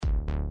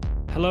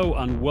Hello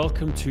and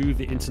welcome to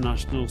the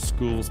International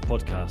Schools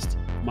Podcast.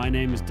 My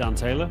name is Dan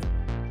Taylor.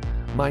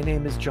 My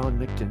name is John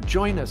Micton.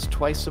 Join us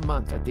twice a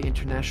month at the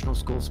International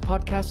Schools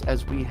Podcast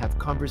as we have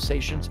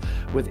conversations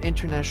with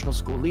international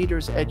school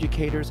leaders,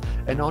 educators,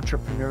 and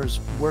entrepreneurs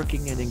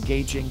working and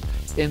engaging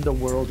in the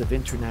world of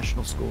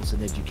international schools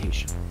and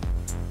education.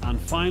 And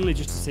finally,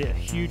 just to say a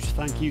huge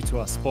thank you to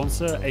our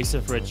sponsor, ACE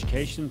for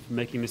Education, for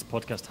making this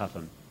podcast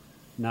happen.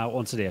 Now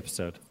on to the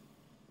episode.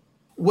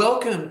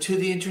 Welcome to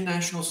the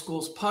International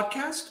Schools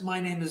Podcast. My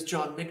name is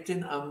John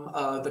Micton.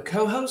 I'm the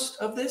co-host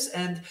of this,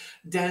 and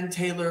Dan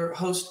Taylor,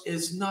 host,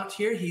 is not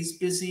here. He's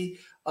busy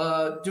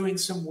doing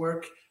some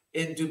work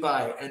in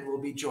Dubai and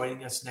will be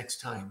joining us next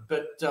time.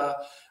 But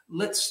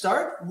let's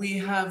start. We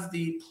have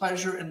the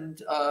pleasure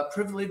and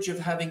privilege of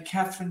having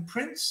Katherine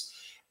Prince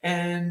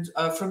and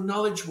from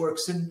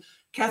KnowledgeWorks. And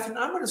Katherine,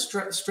 I'm going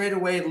to straight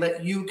away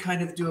let you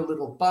kind of do a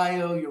little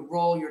bio, your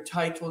role, your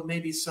title, and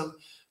maybe some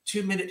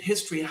 2-minute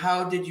history.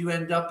 How did you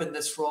end up in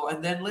this role?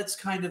 And then let's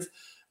kind of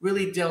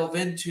really delve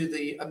into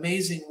the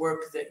amazing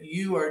work that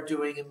you are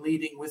doing and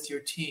leading with your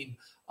team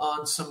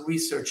on some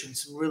research and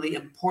some really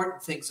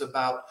important things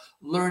about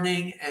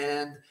learning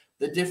and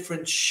the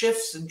different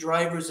shifts and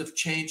drivers of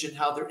change and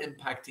how they're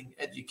impacting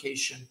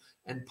education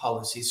and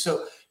policy.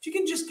 So if you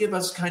can just give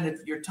us kind of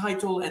your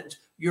title and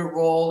your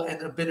role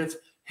and a bit of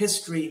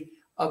history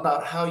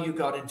about how you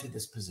got into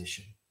this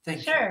position. Thank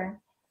you.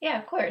 Sure. Yeah,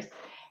 of course.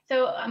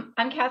 So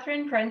I'm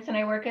Katherine Prince, and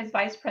I work as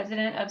Vice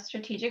President of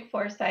Strategic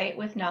Foresight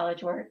with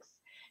KnowledgeWorks.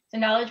 So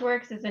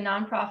KnowledgeWorks is a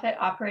nonprofit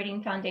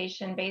operating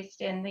foundation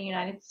based in the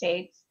United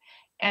States,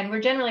 and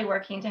we're generally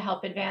working to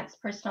help advance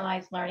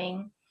personalized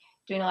learning,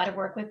 doing a lot of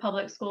work with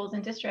public schools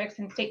and districts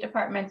and state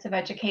departments of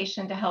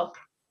education to help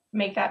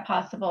make that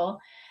possible.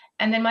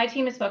 And then my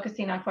team is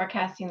focusing on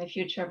forecasting the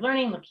future of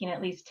learning, looking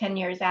at least 10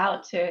 years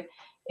out to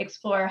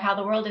explore how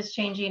the world is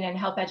changing and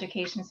help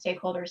education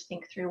stakeholders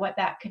think through what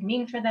that could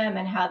mean for them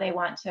and how they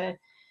want to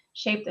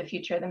shape the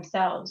future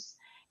themselves.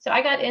 So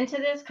I got into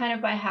this kind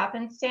of by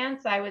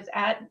happenstance. I was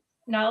at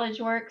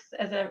KnowledgeWorks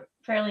as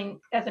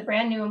a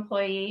brand new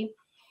employee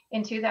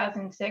in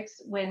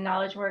 2006 when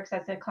KnowledgeWorks,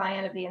 as a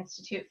client of the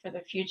Institute for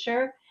the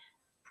Future,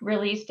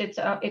 released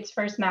its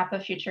first map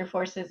of future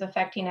forces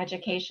affecting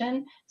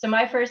education. So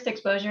my first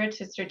exposure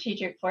to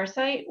strategic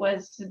foresight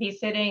was to be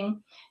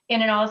sitting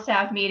in an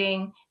all-staff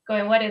meeting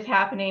going, what is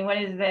happening?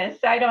 What is this?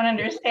 I don't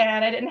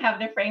understand. I didn't have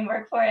the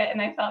framework for it,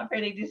 and I felt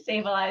pretty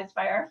destabilized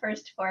by our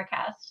first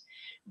forecast.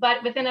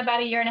 But within about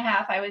a year and a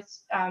half, I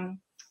was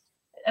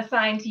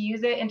assigned to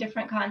use it in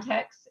different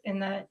contexts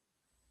in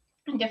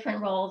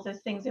different roles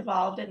as things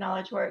evolved at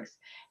KnowledgeWorks.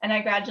 And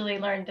I gradually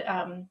learned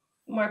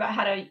more about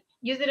how to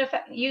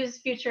use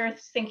future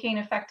thinking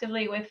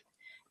effectively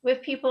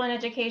with people in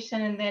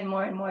education, and then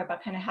more and more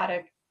about kind of how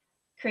to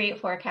create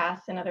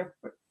forecasts and other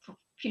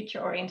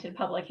future-oriented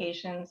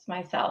publications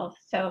myself.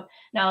 So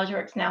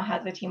KnowledgeWorks now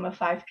has a team of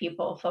 5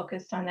 people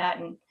focused on that,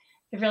 and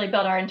we've really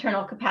built our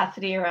internal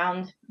capacity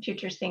around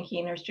future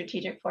thinking or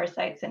strategic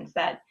foresight since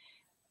that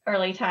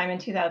early time in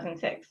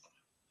 2006.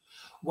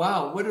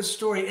 Wow, what a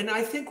story. And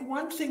I think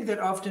one thing that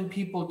often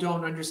people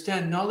don't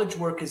understand,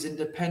 KnowledgeWorks is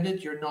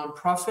independent, you're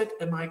nonprofit.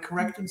 Am I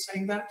correct in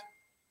saying that?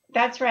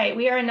 That's right.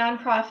 We are a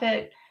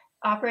nonprofit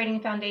operating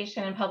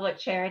foundation and public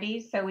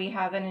charity. So we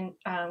have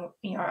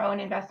our own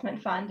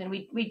investment fund, and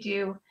we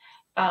do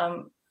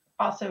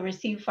also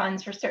receive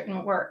funds for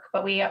certain work,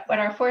 but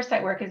our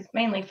foresight work is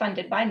mainly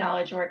funded by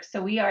KnowledgeWorks.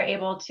 So we are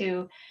able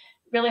to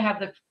really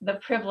have the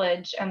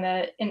privilege and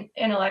the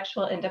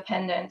intellectual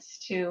independence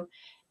to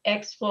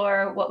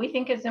explore what we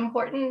think is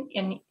important,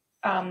 and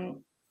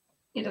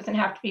it doesn't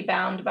have to be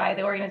bound by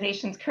the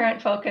organization's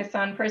current focus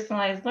on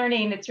personalized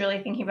learning. It's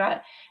really thinking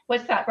about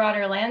what's that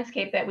broader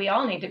landscape that we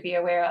all need to be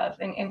aware of,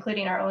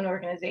 including our own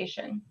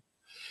organization.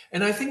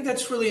 And I think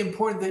that's really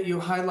important that you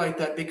highlight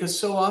that, because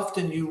so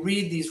often you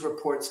read these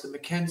reports, the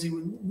McKinsey,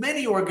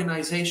 many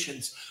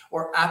organizations,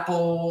 or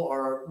Apple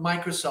or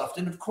Microsoft,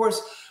 and of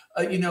course,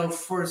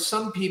 for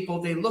some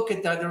people, they look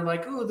at that, they're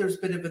like, oh, there's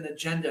a bit of an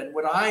agenda. And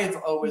what I have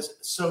always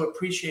so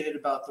appreciated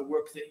about the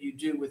work that you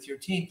do with your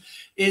team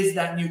is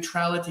that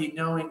neutrality,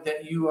 knowing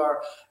that you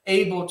are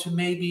able to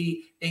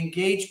maybe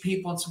engage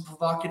people in some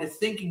provocative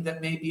thinking that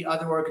maybe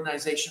other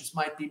organizations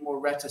might be more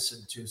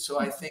reticent to. So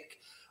I think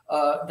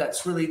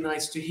that's really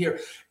nice to hear.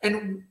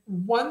 And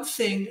one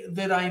thing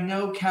that I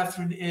know,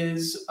 Katherine,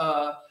 is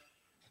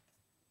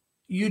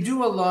you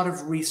do a lot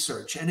of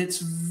research, and it's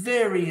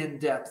very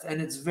in-depth and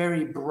it's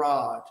very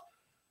broad.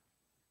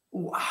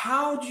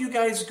 How do you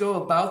guys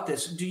go about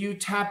this? Do you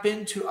tap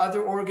into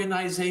other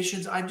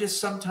organizations? I'm just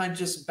sometimes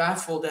just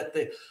baffled at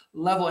the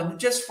level. And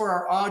just for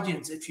our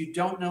audience, if you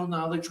don't know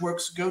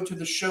KnowledgeWorks, go to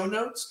the show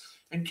notes,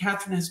 and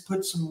Katherine has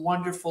put some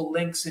wonderful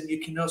links, and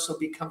you can also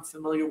become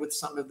familiar with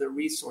some of the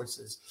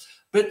resources.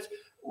 But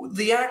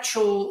the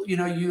actual,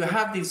 you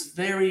have these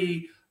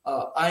very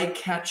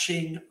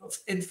eye-catching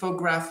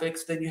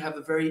infographics, then you have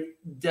a very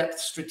depth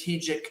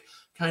strategic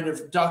kind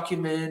of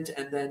document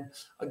and then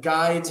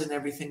guides and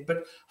everything.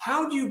 But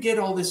how do you get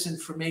all this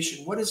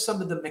information? What is some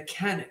of the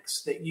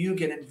mechanics that you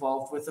get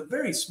involved with? A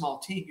very small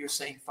team, you're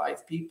saying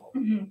 5 people.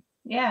 Mm-hmm.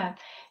 Yeah.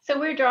 So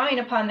we're drawing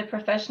upon the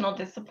professional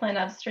discipline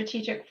of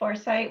strategic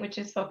foresight, which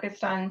is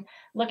focused on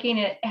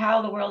looking at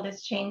how the world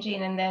is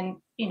changing and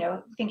then,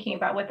 thinking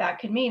about what that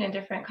could mean in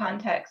different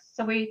contexts.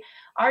 So we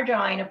are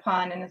drawing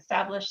upon an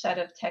established set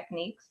of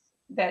techniques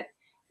that,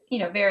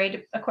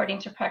 vary according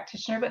to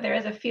practitioner, but there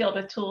is a field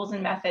with tools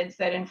and methods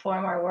that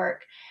inform our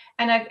work.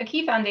 And a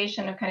key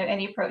foundation of kind of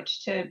any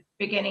approach to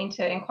beginning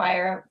to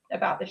inquire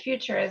about the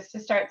future is to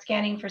start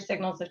scanning for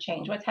signals of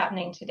change. What's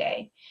happening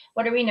today?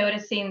 What are we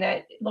noticing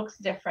that looks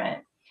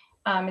different?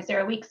 Is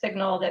there a weak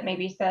signal that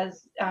maybe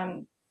says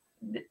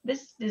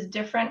this is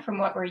different from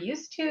what we're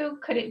used to?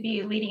 Could it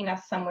be leading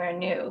us somewhere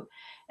new?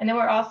 And then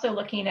we're also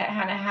looking at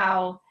kind of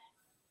how,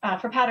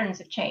 for patterns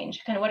of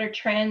change, kind of what are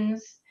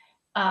trends?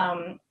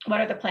 What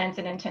are the plans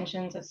and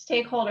intentions of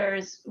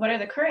stakeholders? What are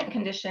the current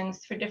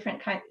conditions for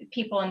different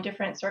people in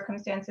different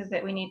circumstances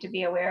that we need to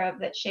be aware of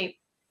that shape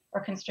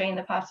or constrain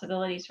the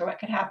possibilities for what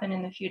could happen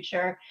in the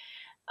future?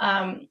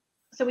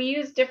 So we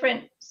use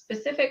different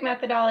specific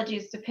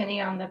methodologies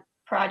depending on the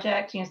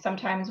project.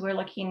 Sometimes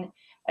we're looking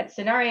at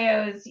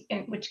scenarios,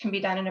 which can be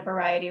done in a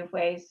variety of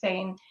ways,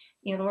 saying,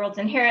 the world's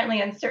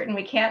inherently uncertain.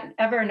 We can't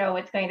ever know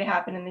what's going to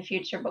happen in the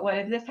future, but what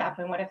if this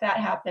happened? What if that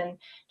happened?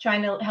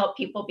 Trying to help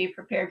people be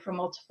prepared for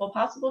multiple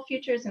possible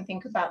futures and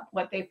think about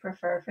what they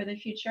prefer for the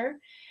future.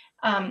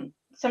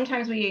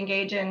 Sometimes we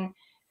engage in,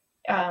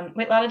 a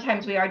lot of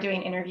times we are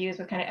doing interviews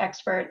with kind of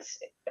experts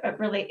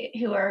really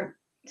who are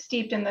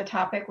steeped in the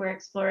topic we're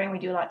exploring. We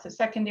do lots of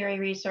secondary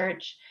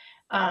research.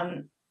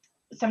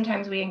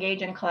 Sometimes we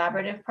engage in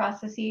collaborative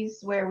processes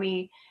where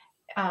we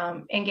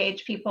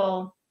engage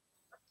people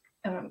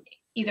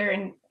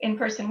either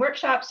in-person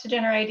workshops to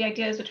generate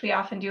ideas, which we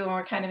often do when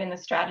we're kind of in the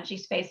strategy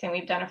space and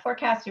we've done a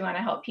forecast. We want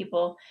to help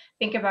people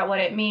think about what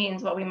it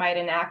means, what we might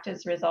enact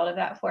as a result of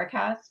that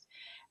forecast.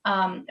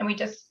 And we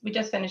just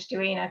finished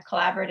doing a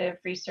collaborative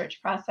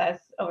research process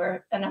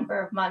over a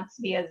number of months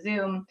via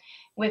Zoom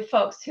with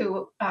folks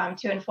who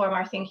to inform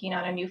our thinking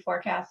on a new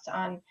forecast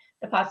on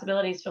the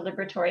possibilities for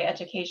liberatory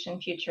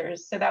education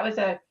futures. So that was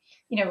a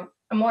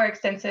more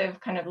extensive,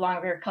 kind of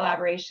longer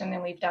collaboration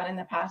than we've done in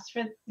the past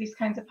for these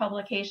kinds of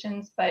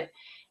publications. But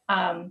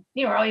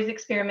we're always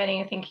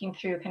experimenting and thinking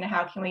through kind of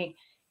how can we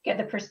get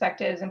the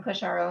perspectives and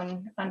push our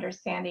own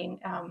understanding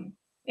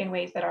in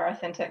ways that are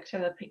authentic to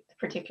the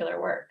particular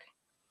work.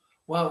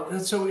 Wow,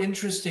 that's so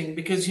interesting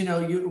because,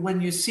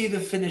 when you see the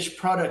finished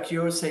product, you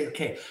always say,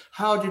 okay,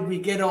 how did we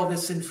get all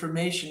this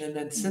information and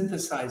then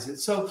synthesize it?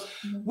 So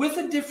with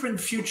the different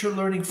future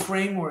learning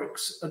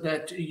frameworks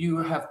that you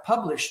have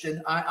published,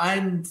 and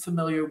I'm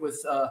familiar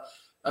with 2.0,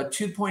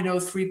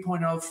 3.0,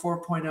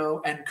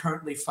 4.0, and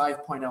currently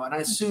 5.0, and I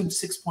assume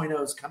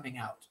 6.0 is coming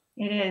out.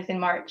 It is in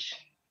March.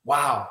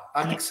 Wow,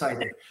 I'm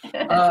excited.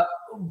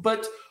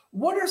 But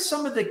what are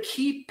some of the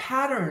key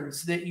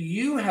patterns that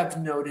you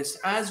have noticed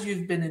as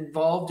you've been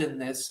involved in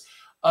this,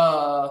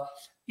 and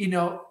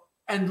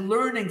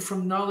learning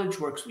from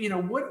KnowledgeWorks?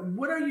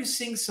 What are you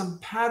seeing some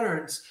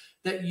patterns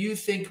that you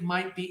think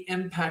might be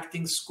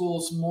impacting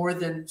schools more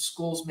than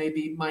schools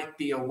maybe might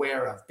be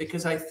aware of?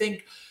 Because I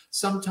think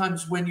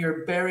sometimes when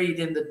you're buried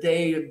in the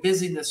day and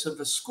busyness of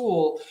a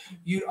school,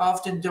 you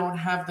often don't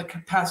have the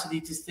capacity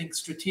to think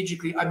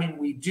strategically. I mean,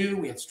 we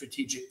have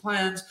strategic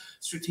plans,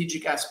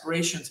 strategic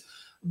aspirations.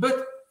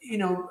 But,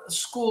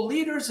 school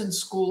leaders and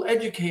school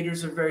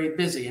educators are very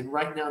busy. And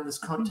right now in this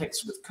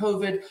context with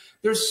COVID,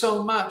 there's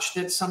so much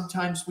that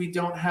sometimes we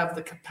don't have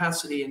the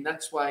capacity. And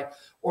that's why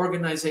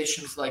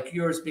organizations like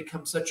yours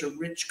become such a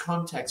rich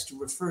context to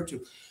refer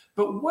to.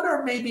 But what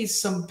are maybe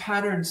some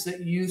patterns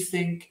that you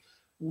think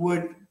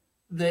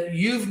that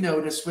you've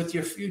noticed with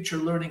your future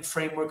learning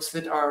frameworks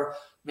that are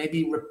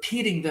maybe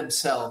repeating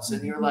themselves?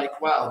 And you're like,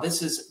 wow,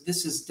 this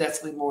is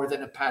definitely more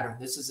than a pattern.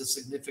 This is a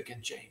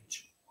significant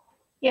change.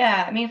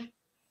 Yeah, I mean,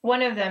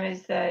 one of them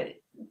is the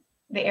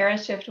era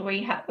shift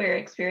we're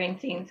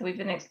experiencing. So we've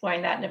been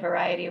exploring that in a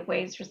variety of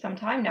ways for some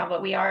time now,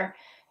 but we are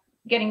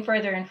getting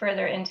further and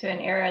further into an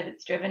era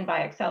that's driven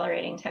by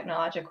accelerating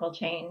technological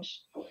change.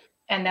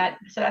 And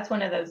that's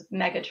one of those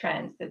mega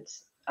trends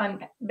that's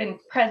been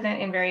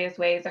present in various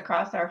ways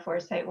across our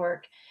foresight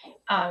work.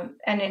 And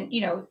in,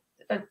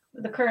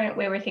 the current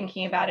way we're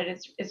thinking about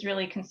it is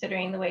really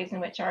considering the ways in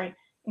which our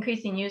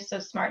increasing use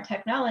of smart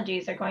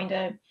technologies are going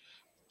to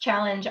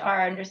challenge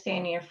our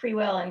understanding of free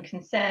will and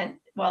consent,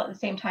 while at the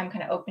same time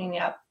kind of opening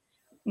up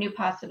new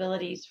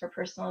possibilities for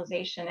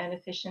personalization and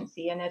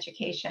efficiency in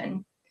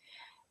education.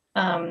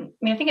 I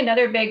think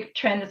another big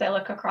trend as I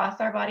look across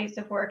our bodies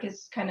of work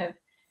is kind of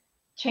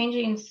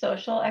changing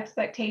social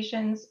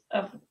expectations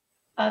of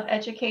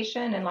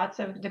education and lots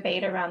of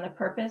debate around the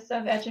purpose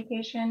of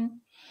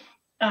education,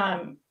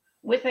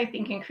 with, I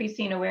think,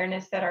 increasing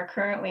awareness that our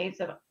current ways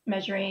of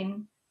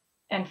measuring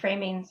and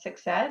framing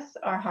success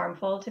are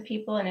harmful to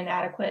people and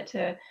inadequate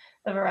to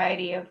a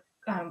variety of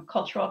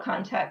cultural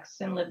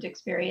contexts and lived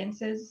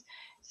experiences.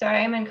 So I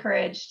am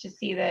encouraged to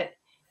see that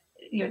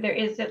there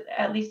is,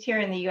 at least here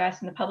in the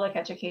U.S. in the public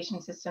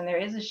education system, there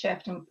is a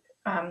shift, and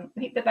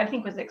that I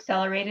think was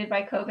accelerated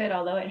by COVID,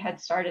 although it had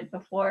started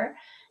before,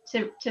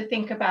 to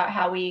think about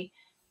how we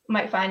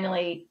might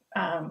finally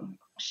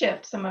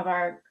shift some of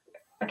our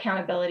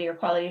accountability or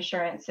quality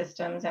assurance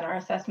systems and our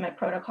assessment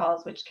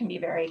protocols, which can be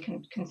very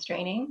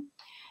constraining.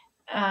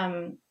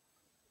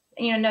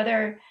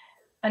 Another,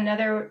 and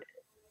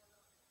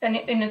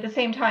at the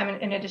same time,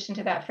 in addition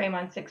to that frame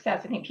on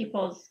success, I think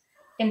people's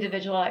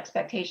individual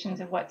expectations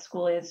of what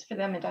school is for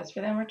them and does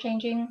for them are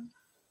changing.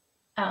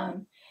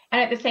 And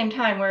at the same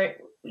time, we're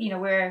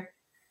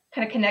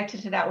kind of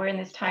connected to that. We're in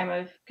this time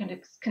of kind of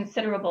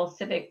considerable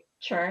civic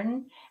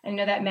churn. I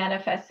know that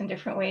manifests in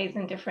different ways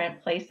in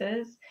different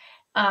places.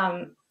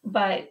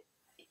 But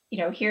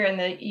here in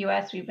the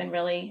U.S., we've been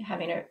really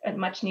having a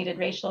much needed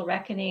racial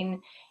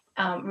reckoning,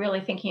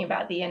 really thinking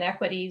about the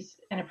inequities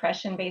and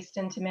oppression based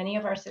into many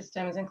of our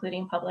systems,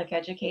 including public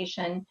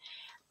education,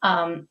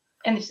 and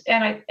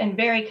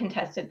very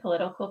contested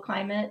political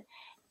climate,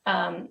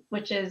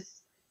 which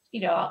is,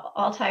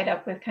 all tied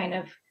up with kind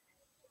of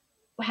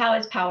how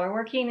is power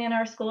working in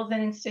our schools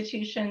and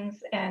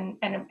institutions, and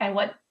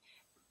what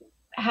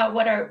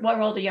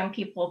role do young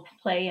people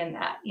play in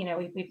that?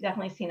 We've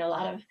definitely seen a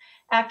lot of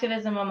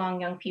activism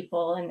among young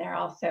people, and there are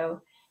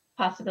also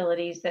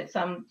possibilities that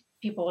some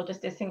people will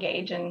just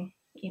disengage and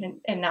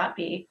not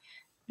be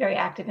very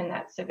active in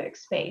that civic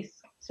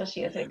space,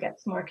 especially as it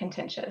gets more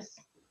contentious.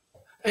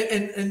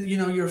 And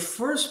your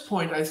first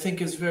point, I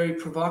think, is very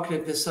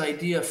provocative. This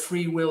idea of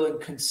free will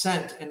and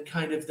consent, and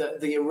kind of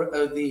the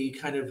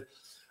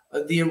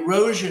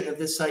erosion of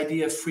this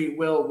idea of free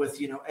will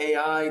with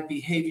AI,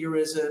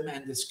 behaviorism,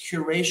 and this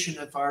curation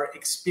of our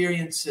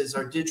experiences,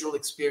 our digital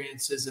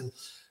experiences. And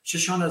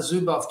Shoshana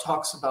Zuboff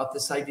talks about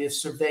this idea of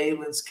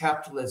surveillance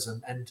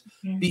capitalism and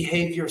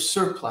behavior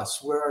surplus,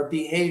 where our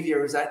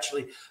behavior is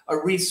actually a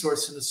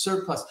resource and a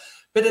surplus.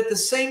 But at the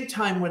same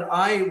time, what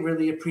I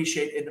really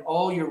appreciate in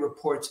all your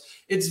reports,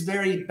 it's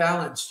very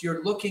balanced.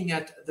 You're looking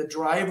at the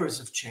drivers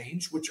of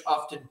change, which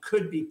often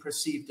could be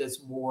perceived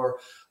as more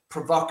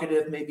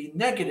provocative, maybe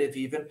negative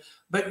even,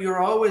 but you're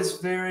always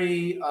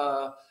very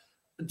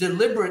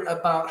deliberate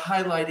about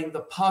highlighting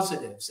the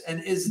positives.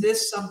 And is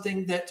this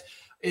something that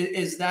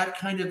is that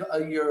kind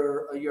of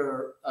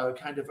your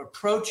kind of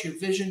approach, your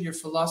vision, your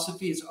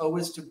philosophy is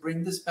always to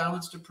bring this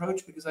balanced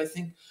approach? Because I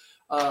think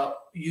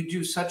you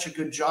do such a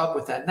good job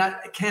with that. And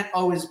that can't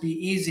always be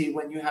easy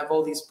when you have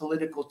all these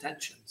political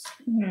tensions.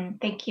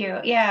 Thank you.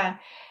 Yeah,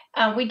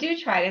 we do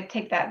try to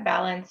take that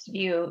balanced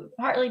view,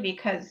 partly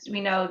because we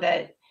know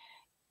that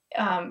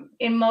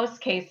in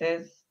most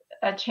cases,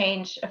 a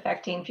change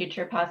affecting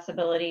future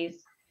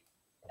possibilities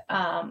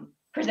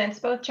presents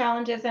both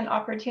challenges and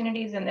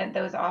opportunities, and that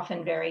those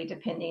often vary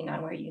depending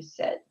on where you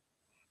sit.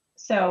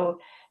 So,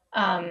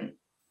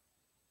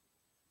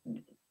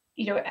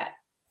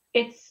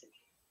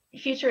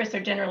 futurists are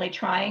generally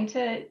trying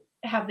to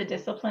have the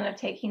discipline of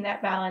taking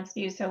that balanced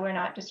view, so we're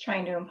not just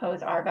trying to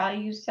impose our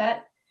value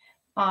set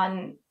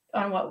on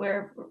what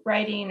we're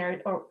writing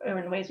or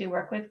in ways we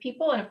work with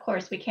people. And of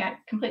course, we can't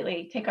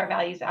completely take our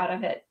values out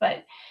of it,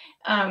 but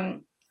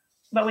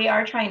we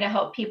are trying to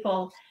help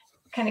people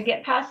kind of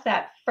get past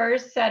that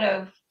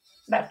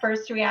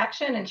first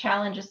reaction and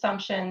challenge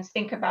assumptions,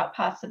 think about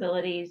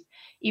possibilities.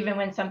 Even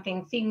when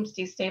something seems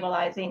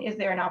destabilizing, is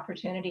there an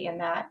opportunity in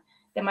that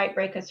might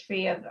break us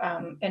free of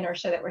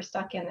inertia that we're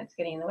stuck in, that's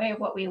getting in the way of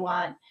what we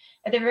want?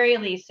 At the very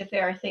least, if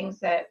there are things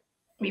that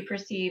we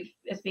perceive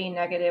as being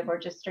negative or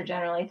just are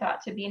generally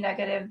thought to be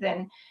negative,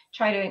 then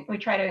we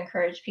try to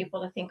encourage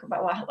people to think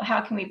about, well,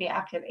 how can we be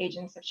active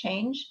agents of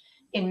change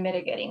in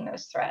mitigating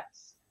those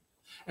threats?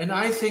 And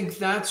I think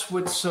that's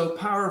what's so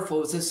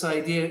powerful, is this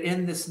idea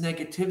in this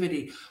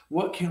negativity.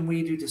 What can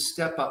we do to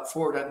step up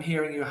forward? I'm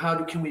hearing you.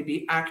 How can we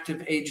be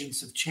active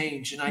agents of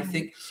change? And I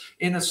think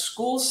in a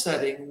school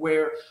setting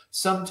where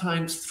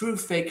sometimes through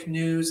fake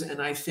news,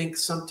 and I think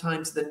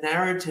sometimes the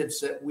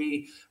narratives that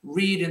we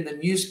read in the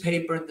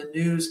newspaper and the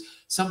news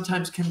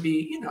sometimes can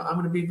be, I'm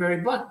going to be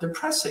very blunt,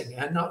 depressing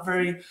and not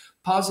very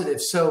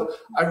positive. So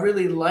I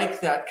really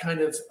like that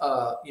kind of,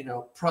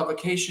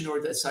 provocation,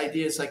 or this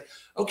idea is like,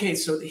 okay,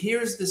 so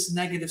here's this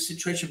negative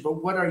situation,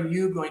 but what are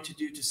you going to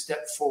do to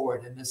step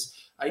forward in this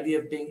idea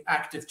of being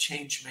active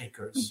change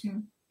makers?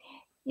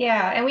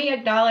 Yeah, and we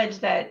acknowledge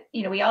that,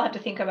 we all have to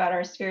think about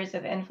our spheres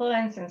of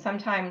influence, and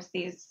sometimes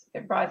these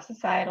broad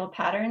societal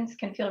patterns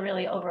can feel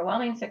really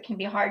overwhelming. So it can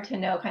be hard to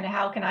know kind of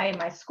how can I in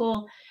my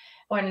school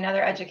or in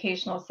another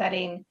educational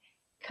setting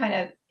kind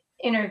of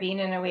intervene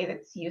in a way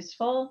that's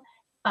useful.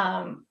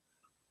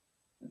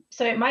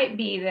 So it might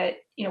be that,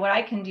 what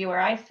I can do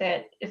where I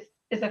sit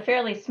is a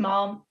fairly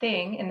small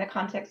thing in the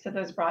context of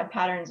those broad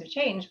patterns of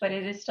change, but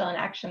it is still an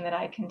action that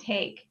I can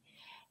take.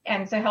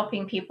 And so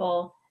helping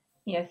people,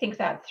 think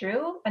that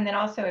through. And then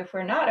also, if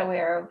we're not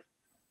aware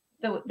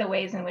of the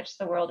ways in which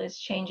the world is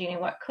changing and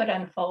what could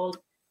unfold,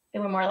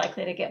 then we're more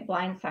likely to get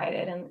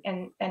blindsided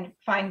and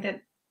find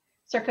that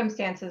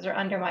circumstances are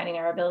undermining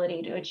our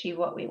ability to achieve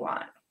what we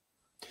want.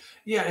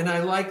 Yeah, and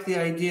I like the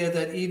idea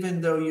that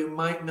even though you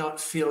might not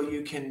feel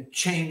you can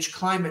change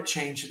climate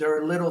change, there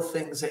are little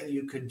things that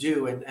you could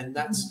do. And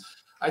that's,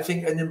 I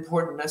think, an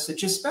important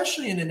message,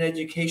 especially in an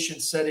education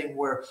setting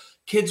where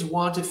kids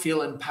want to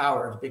feel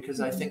empowered,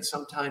 because I think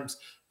sometimes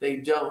they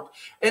don't.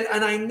 And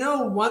I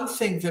know one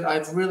thing that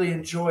I've really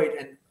enjoyed,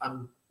 and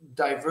I'm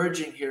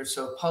diverging here,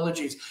 so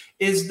apologies,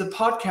 is the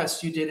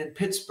podcast you did in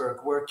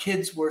Pittsburgh, where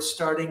kids were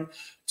starting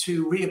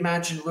to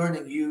reimagine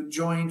learning. You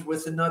joined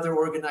with another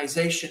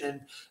organization, and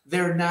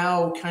they're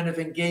now kind of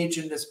engaged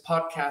in this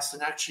podcast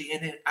and actually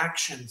in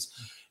actions.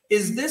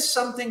 Is this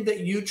something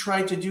that you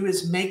try to do,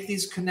 is make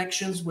these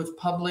connections with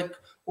public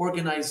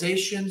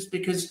organizations?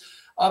 Because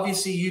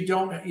obviously you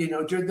don't,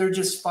 there are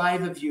just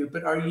 5 of you,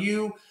 but are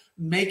you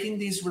making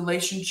these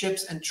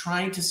relationships and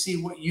trying to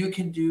see what you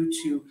can do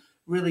to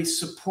really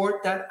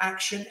support that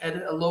action at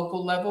a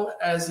local level,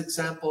 as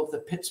example of the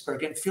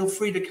Pittsburgh? And feel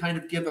free to kind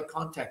of give a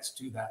context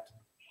to that.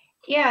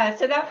 Yeah,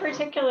 so that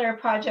particular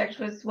project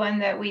was one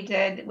that we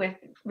did with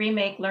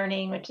Remake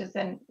Learning, which is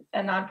a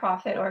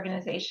nonprofit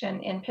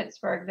organization in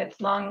Pittsburgh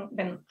that's long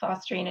been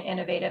fostering an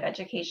innovative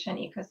education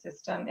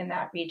ecosystem in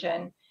that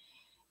region.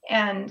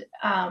 And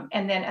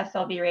then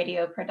SLB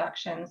Radio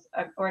Productions,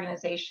 an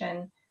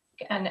organization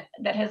and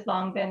that has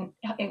long been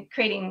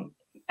creating,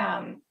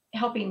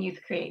 helping youth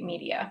create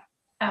media.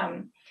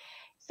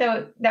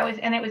 So that was,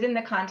 and it was in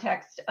the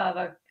context of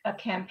a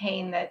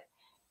campaign that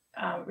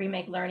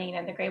Remake Learning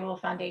and the Grable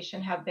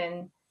Foundation have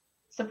been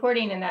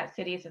supporting in that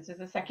city since it's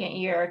the 2nd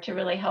year, to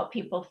really help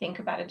people think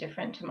about a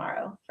different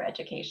tomorrow for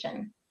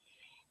education.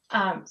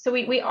 So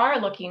we are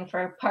looking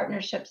for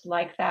partnerships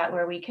like that,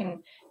 where we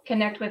can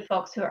connect with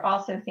folks who are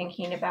also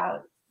thinking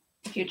about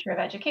the future of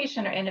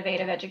education or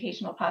innovative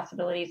educational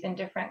possibilities in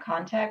different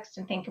contexts,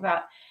 and think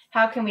about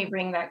how can we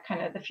bring that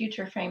kind of the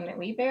future frame that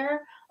we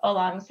bear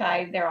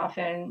alongside their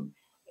often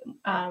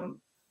kind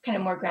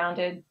of more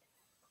grounded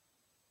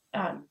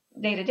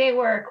day-to-day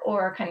work,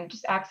 or kind of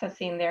just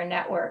accessing their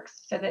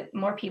networks, so that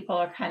more people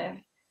are kind of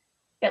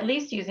at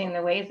least using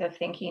the ways of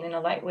thinking in a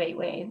lightweight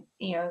way,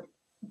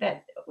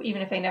 that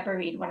even if they never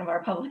read one of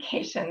our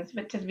publications,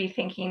 but to be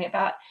thinking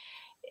about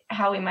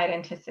how we might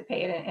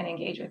anticipate and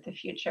engage with the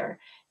future.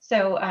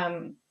 So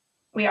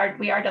we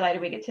are delighted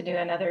we get to do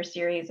another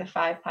series of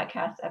 5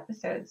 podcast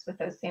episodes with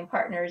those same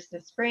partners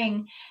this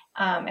spring.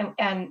 And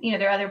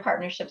there are other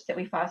partnerships that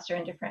we foster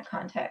in different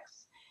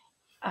contexts.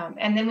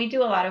 And then we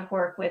do a lot of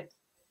work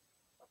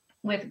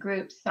with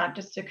groups, not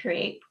just to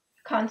create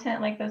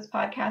content like those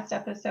podcast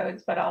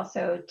episodes, but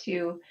also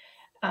to,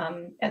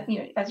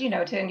 as you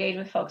know, to engage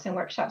with folks in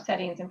workshop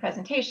settings and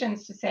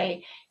presentations, to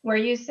say where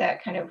you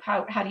sit, kind of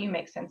how do you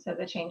make sense of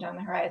the change on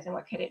the horizon?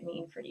 What could it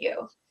mean for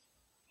you?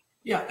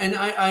 Yeah, and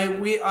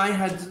I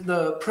had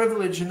the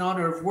privilege and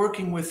honor of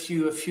working with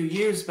you a few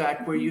years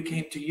back, where you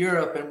came to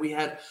Europe, and we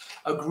had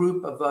a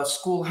group of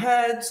school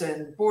heads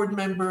and board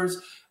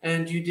members,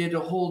 and you did a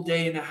whole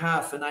day and a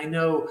half, and I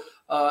know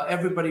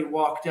everybody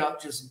walked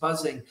out just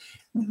buzzing.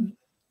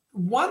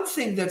 One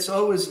thing that's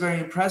always very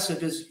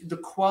impressive is the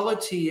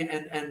quality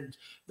and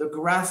the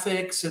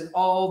graphics and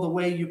all the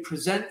way you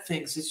present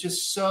things. It's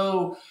just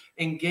so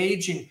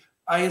engaging.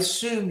 I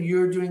assume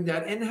you're doing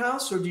that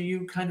in-house, or do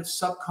you kind of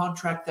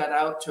subcontract that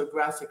out to a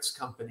graphics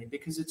company?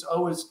 Because it's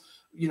always,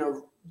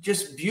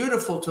 just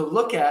beautiful to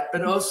look at,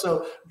 but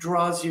also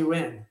draws you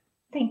in.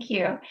 Thank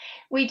you.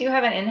 We do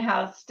have an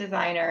in-house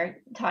designer,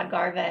 Todd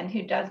Garvin,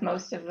 who does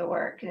most of the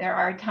work. There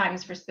are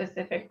times for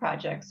specific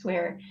projects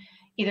where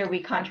either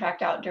we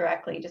contract out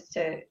directly just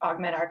to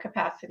augment our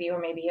capacity, or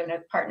maybe in a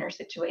partner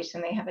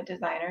situation, they have a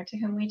designer to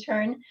whom we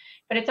turn.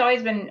 But it's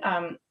always been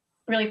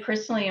really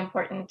personally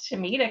important to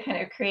me to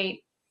kind of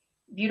create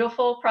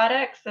beautiful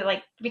products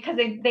that, because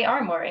they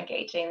are more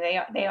engaging,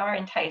 they are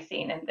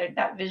enticing, and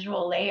that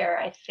visual layer,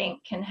 I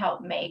think, can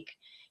help make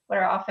what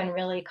are often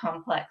really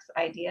complex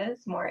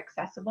ideas more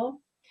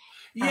accessible.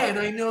 Yeah, and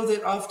I know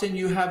that often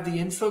you have the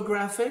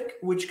infographic,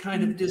 which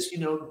kind of just,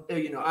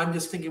 I'm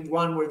just thinking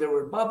one where there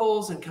were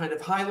bubbles and kind of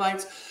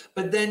highlights,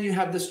 but then you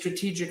have the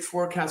strategic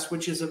forecast,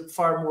 which is a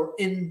far more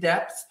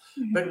in-depth,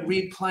 but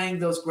replaying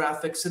those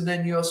graphics, and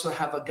then you also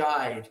have a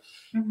guide.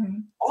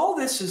 All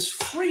this is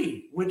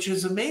free, which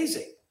is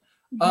amazing.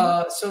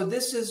 So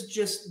this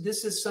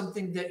is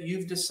something that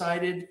you've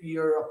decided.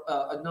 You're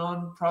a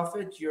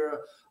nonprofit,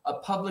 you're a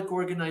public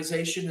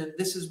organization, and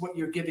this is what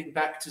you're giving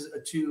back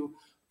to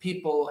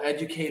people,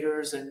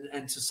 educators,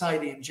 and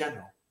society in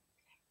general.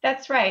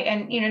 That's right.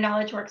 And,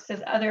 KnowledgeWorks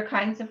does other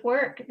kinds of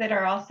work that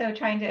are also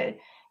trying to,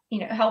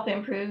 help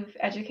improve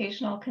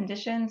educational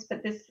conditions.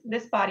 But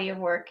this body of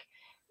work,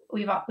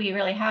 we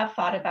really have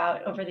thought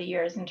about over the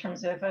years in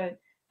terms of a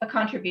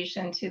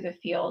contribution to the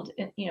field,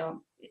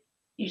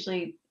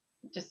 usually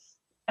just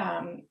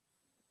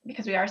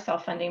because we are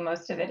self-funding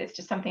most of it. It's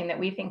just something that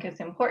we think is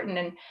important.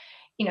 And,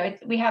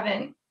 we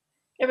haven't,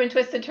 there have been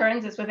twists and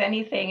turns, as with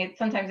anything.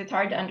 Sometimes it's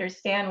hard to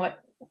understand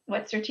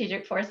what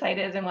strategic foresight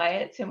is and why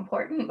it's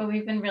important, but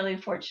we've been really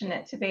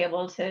fortunate to be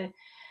able to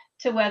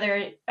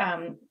weather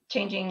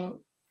changing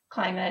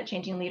climate,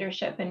 changing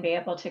leadership, and be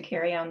able to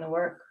carry on the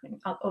work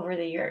over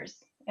the years.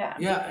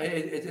 Yeah,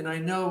 and I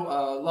know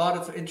a lot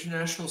of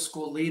international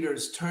school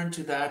leaders turn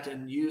to that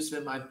and use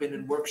them. I've been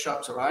in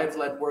workshops, or I've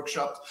led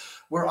workshops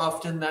where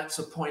often that's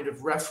a point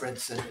of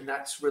reference, and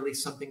that's really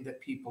something that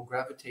people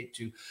gravitate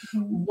to.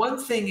 Mhm. One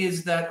thing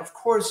is that, of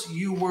course,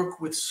 you work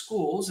with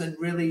schools and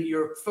really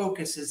your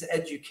focus is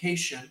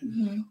education.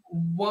 Mhm.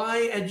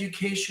 Why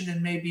education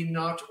and maybe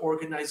not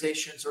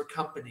organizations or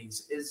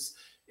companies?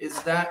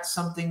 Is that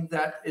something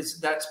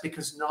that's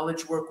because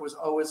knowledge work was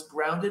always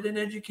grounded in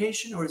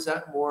education, or is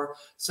that more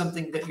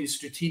something that you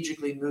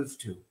strategically moved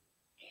to?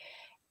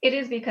 It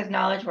is because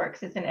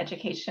KnowledgeWorks is an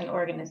education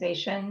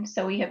organization,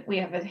 so we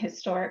have a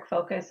historic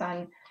focus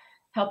on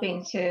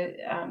helping to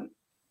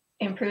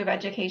improve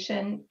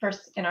education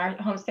first in our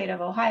home state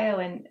of Ohio,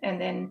 and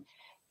then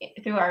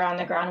through our on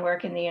the ground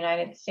work in the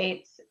United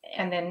States,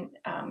 and then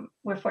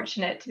we're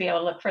fortunate to be able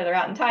to look further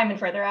out in time and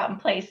further out in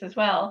place as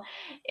well,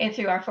 and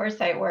through our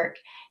Foresight work.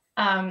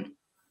 And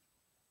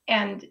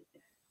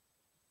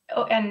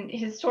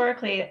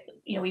historically,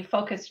 we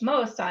focused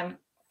most on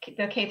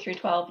the K through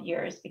 12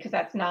 years because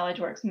that's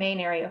KnowledgeWorks' main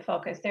area of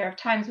focus. There are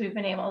times we've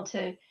been able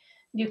to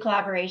do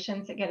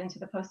collaborations that get into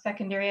the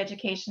post-secondary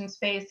education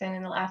space, and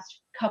in the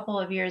last couple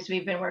of years,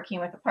 we've been working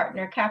with a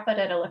partner,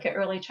 Capita, to look at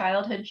early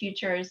childhood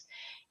futures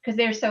because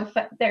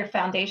they're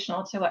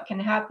foundational to what can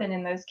happen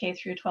in those K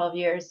through 12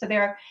 years. So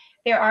there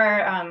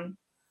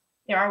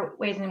are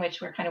ways in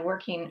which we're kind of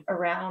working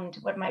around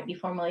what might be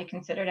formally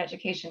considered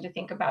education to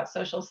think about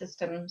social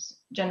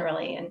systems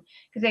generally, and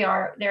because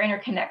they're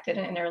interconnected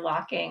and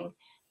interlocking,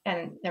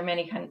 and there are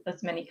many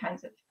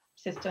kinds of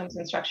systems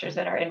and structures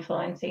that are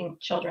influencing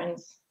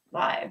children's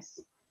lives.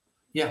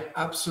 Yeah,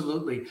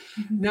 absolutely.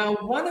 Mhm. Now,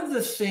 one of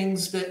the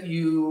things that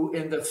you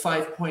in the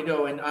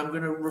 5.0, and I'm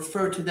going to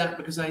refer to that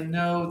because I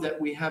know that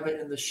we have it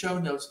in the show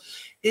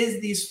notes, is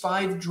these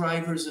 5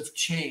 drivers of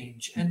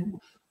change.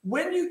 And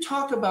when you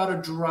talk about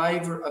a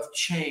driver of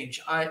change,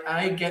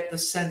 I get the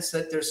sense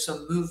that there's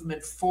some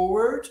movement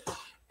forward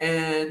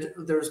and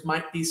there's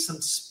might be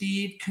some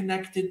speed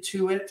connected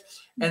to it.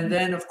 And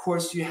then, of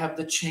course, you have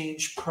the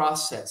change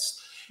process.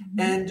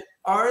 And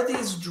are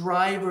these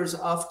drivers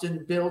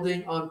often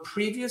building on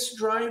previous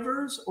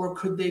drivers, or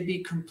could they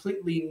be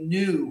completely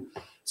new?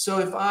 So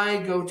if I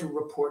go to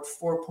report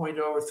 4.0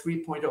 or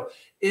 3.0,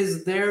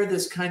 is there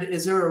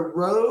a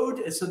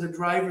road so the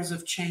drivers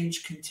of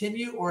change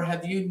continue, or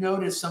have you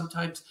noticed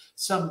sometimes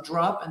some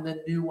drop and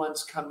then new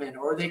ones come in,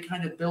 or are they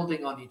kind of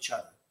building on each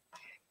other?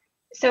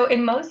 So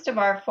in most of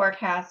our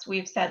forecasts,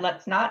 we've said,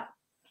 let's not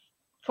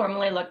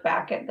formally look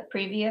back at the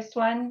previous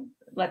one.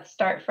 Let's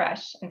start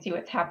fresh and see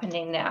what's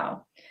happening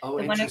now. Oh,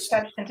 The one interesting.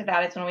 exception to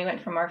that is when we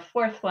went from our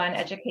 4th one,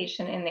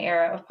 Education in the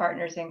Era of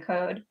Partners in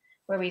Code,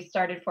 where we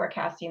started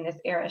forecasting this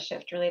era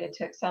shift related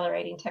to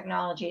accelerating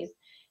technologies.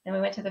 And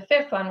we went to the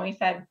 5th one, we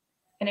said,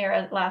 an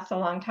era lasts a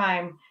long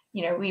time.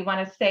 We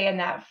want to stay in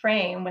that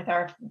frame with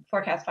our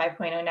forecast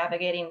 5.0,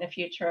 navigating the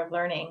future of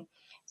learning.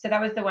 So that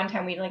was the one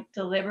time we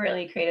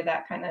deliberately created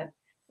that kind of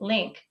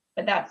link.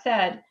 But that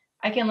said,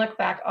 I can look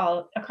back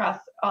across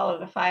all of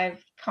the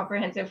 5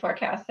 comprehensive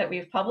forecasts that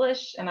we've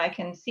published, and I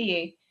can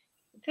see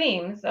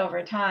themes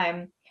over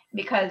time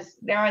because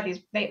there are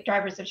these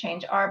drivers of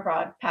change, are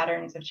broad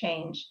patterns of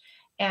change,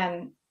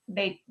 and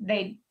they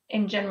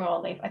in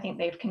general, I think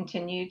they've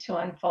continued to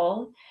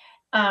unfold.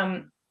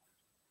 Some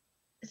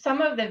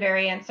of the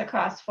variance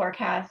across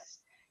forecasts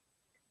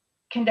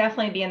can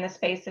definitely be in the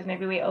space of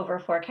maybe we over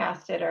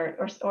forecasted or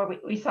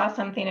we saw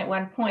something at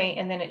one point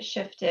and then it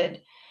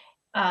shifted.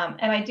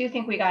 And I do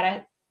think we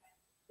got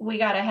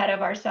ahead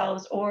of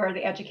ourselves, or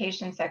the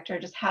education sector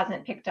just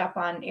hasn't picked up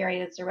on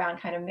areas around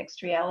kind of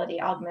mixed reality,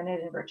 augmented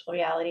and virtual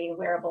reality,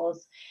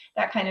 wearables,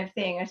 that kind of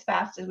thing, as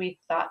fast as we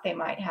thought they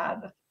might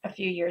have a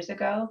few years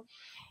ago.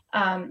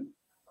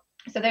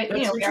 So that,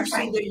 That's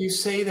interesting that you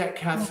say that,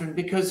 Catherine,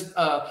 because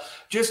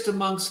just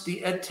amongst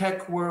the ed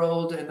tech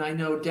world, and I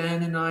know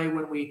Dan and I,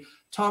 when we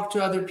talk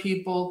to other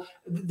people,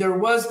 there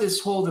was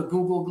this the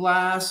Google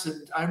Glass,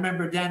 and I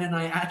remember Dan and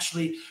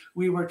I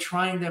we were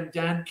trying them.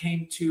 Dan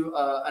came to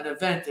an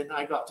event and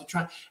I got to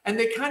try, and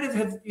they kind of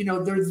have,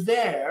 they're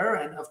there.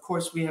 And of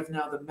course we have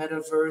now the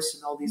metaverse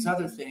and all these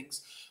other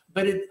things,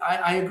 but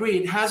I agree.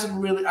 It hasn't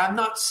really, I'm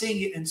not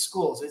seeing it in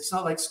schools. It's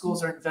not like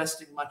schools are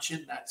investing much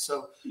in that.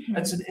 So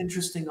that's an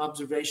interesting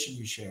observation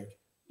you shared.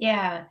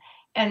 Yeah.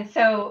 And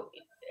so,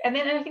 and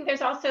then I think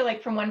there's also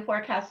from one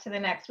forecast to the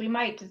next, we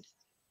might just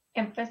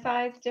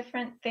emphasize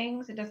different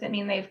things. It doesn't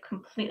mean they've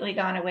completely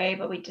gone away,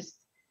 but we just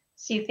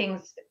see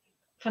things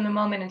from the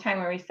moment in time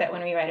where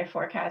when we write a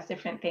forecast,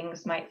 different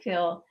things might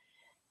feel,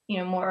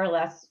 more or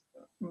less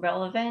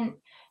relevant.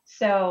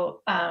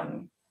 So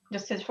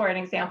just as for an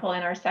example,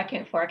 in our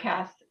 2nd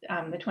forecast,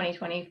 the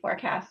 2020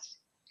 forecast,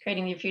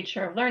 Creating the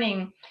Future of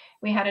Learning,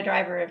 we had a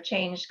driver of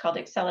change called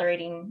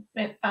accelerating.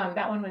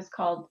 That one was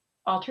called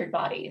Altered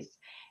Bodies.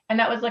 And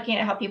that was looking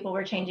at how people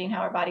were changing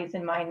how our bodies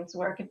and minds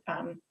work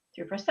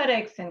through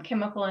prosthetics and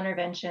chemical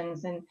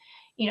interventions and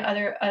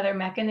other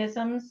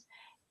mechanisms.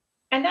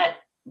 And that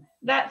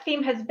that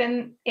theme has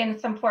been in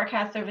some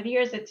forecasts over the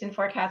years. It's in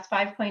forecast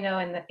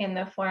 5.0 in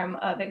the form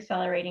of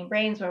accelerating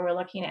brains, where we're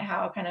looking at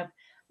how kind of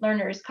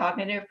learners'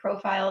 cognitive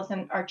profiles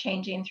are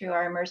changing through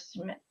our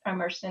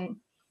immersion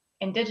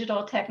in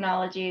digital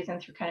technologies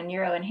and through kind of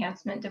neuro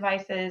enhancement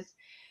devices.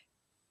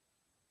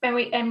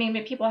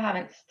 And people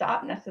haven't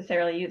stopped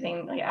necessarily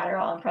using like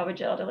Adderall and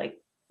Provigil to like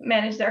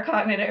manage their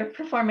cognitive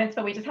performance,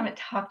 but we just haven't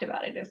talked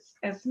about it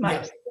as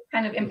much.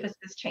 Kind of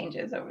emphasis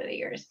changes over the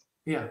years.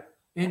 Yeah,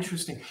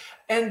 interesting.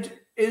 And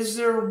is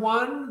there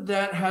one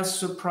that has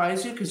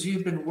surprised you, because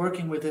you've been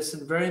working with this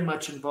and very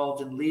much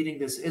involved in leading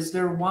this? Is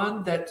there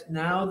one that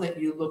now that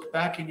you look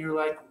back and you're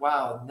like,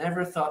 wow,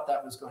 never thought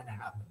that was going to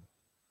happen?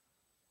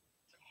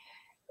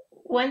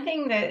 One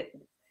thing that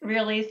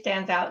really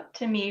stands out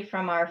to me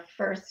from our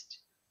first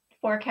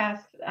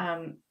forecast,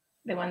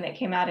 the one that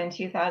came out in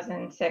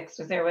 2006,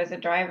 was there was a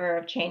driver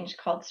of change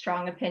called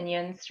strong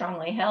opinions,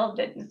 strongly held,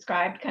 that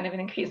described kind of an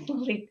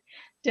increasingly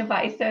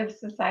divisive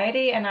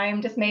society. And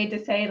I'm dismayed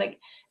to say, like,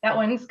 that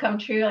one's come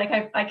true.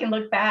 Like I can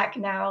look back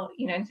now,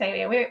 and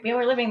say we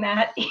were living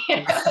that.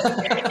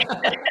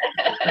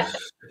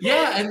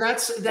 Yeah, and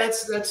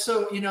that's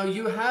so,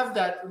 you have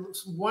that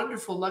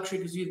wonderful luxury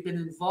because you've been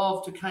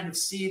involved to kind of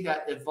see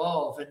that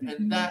evolve,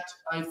 and that,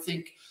 I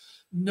think,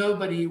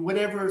 nobody,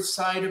 whatever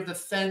side of the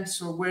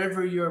fence or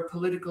wherever your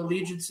political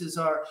allegiances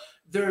are,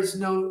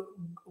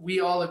 we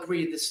all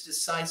agree this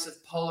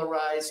decisive,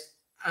 polarized,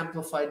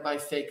 amplified by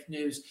fake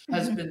news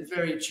has been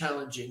very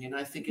challenging. And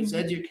I think as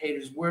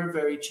educators, we're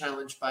very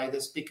challenged by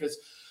this, because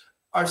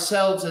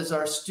ourselves, as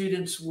our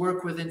students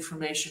work with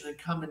information and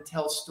come and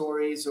tell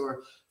stories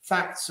or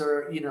facts,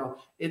 or,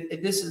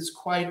 this is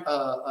quite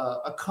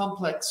a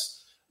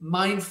complex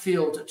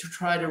minefield to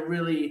try to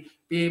really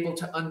be able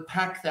to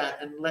unpack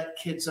that and let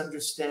kids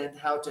understand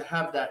how to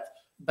have that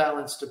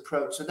balanced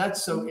approach. So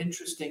that's so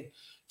interesting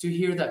to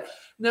hear that.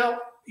 Now,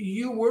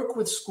 you work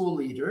with school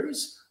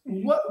leaders.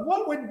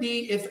 What would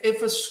be,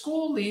 if a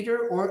school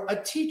leader or a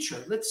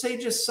teacher, let's say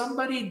just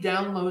somebody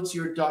downloads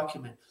your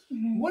document,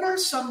 what are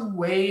some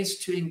ways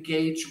to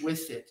engage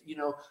with it?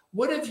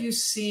 What have you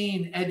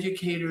seen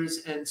educators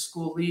and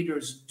school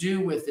leaders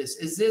do with this?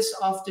 Is this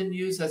often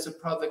used as a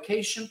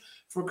provocation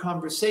for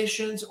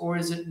conversations, or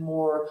is it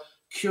more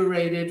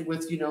curated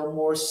with,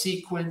 more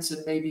sequence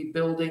and maybe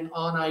building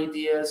on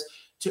ideas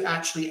to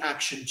actually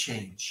action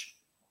change?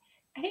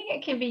 I think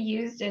it can be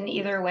used in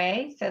either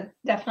way. So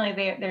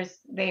definitely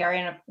they are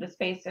in the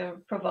space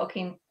of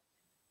provoking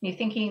new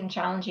thinking,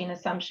 challenging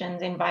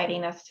assumptions,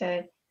 inviting us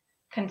to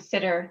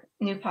consider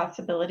new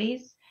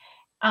possibilities.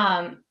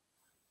 And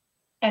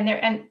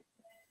they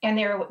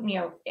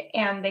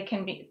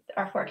can be,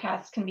 our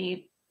forecasts can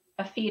be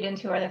a feed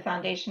into or the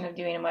foundation of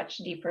doing a much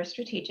deeper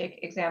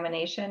strategic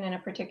examination in a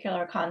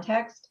particular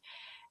context.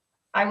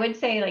 I would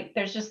say, like,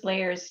 there's just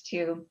layers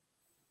to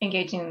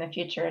engaging in the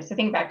future. So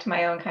think back to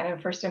my own kind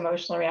of first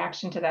emotional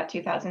reaction to that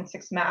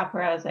 2006 map,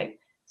 where I was like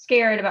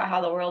scared about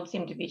how the world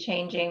seemed to be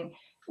changing.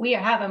 We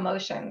have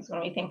emotions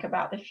when we think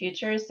about the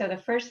future. So the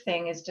first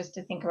thing is just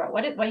to think about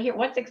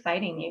what's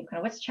exciting you, kind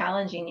of what's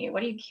challenging you,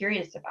 what are you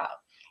curious about,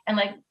 and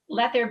like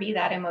let there be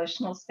that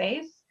emotional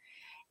space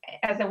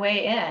as a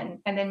way in,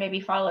 and then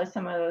maybe follow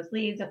some of those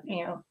leads,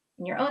 in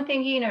your own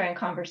thinking or in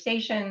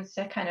conversations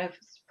to kind of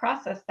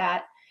process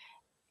that.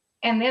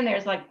 And then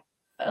there's like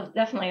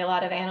definitely a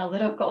lot of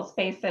analytical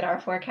space that our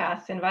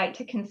forecasts invite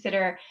to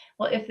consider,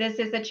 well, if this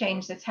is a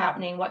change that's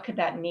happening, what could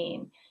that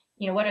mean?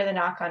 What are the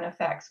knock-on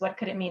effects? What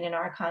could it mean in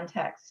our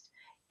context?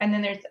 And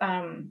then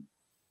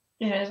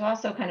there's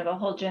also kind of a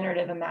whole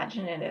generative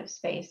imaginative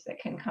space that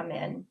can come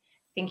in,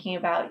 thinking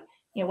about,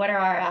 what are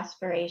our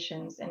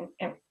aspirations,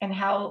 and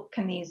how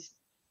can these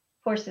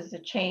forces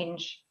of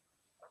change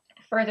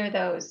further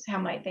those? How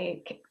might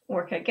they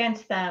work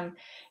against them?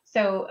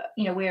 So,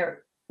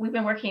 we've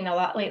been working a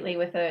lot lately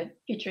with a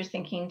futures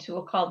thinking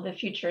tool called the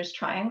Futures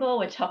Triangle,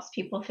 which helps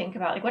people think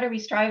about, like, what are we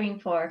striving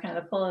for, kind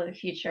of the pull of the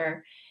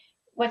future,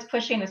 what's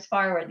pushing us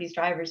forward, these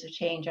drivers of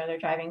change, are there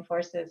driving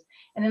forces,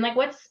 and then like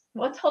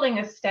what's holding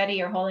us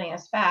steady or holding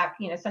us back.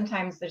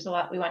 Sometimes there's a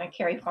lot we want to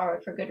carry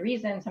forward for good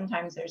reason,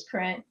 sometimes there's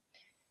current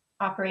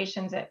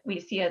operations that we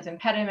see as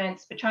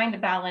impediments, but trying to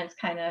balance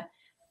kind of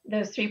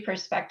those three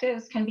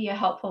perspectives can be a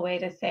helpful way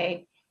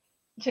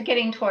to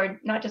getting toward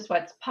not just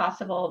what's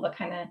possible, but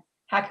kind of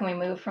how can we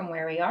move from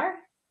where we are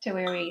to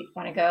where we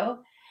want to go.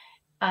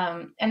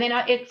 And then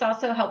it's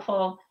also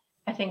helpful,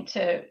 I think,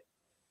 to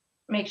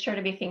make sure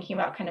to be thinking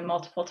about kind of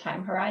multiple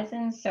time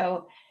horizons.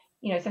 So,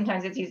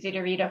 sometimes it's easy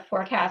to read a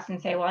forecast and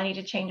say, well, I need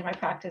to change my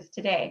practice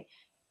today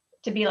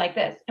to be like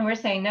this. And we're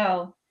saying,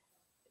 no,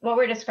 what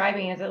we're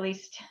describing is at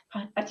least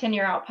a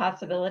 10-year out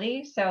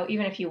possibility. So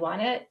even if you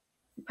want it,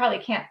 you probably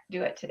can't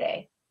do it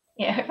today.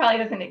 It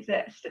probably doesn't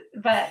exist.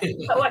 But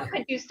what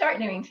could you start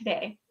doing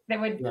today that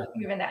would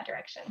move in that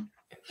direction?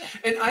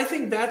 And I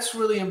think that's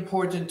really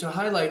important to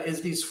highlight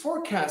is these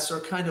forecasts are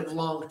kind of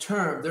long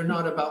term. They're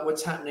not about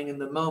what's happening in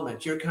the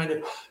moment. You're kind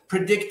of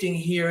predicting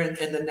here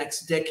in the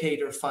next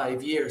decade or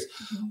 5 years.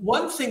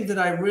 One thing that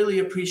I really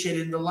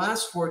appreciated in the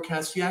last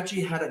forecast, you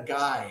actually had a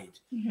guide,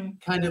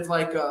 kind of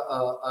like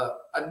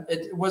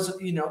it was,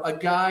 you know, a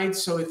guide.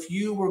 So if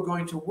you were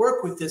going to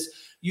work with this,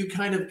 you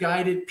kind of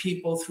guided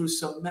people through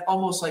some,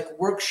 almost like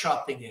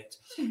workshopping it.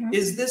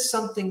 Is this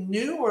something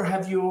new, or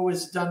have you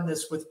always done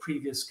this with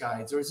previous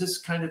guides? Or is this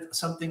kind of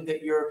something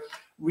that you're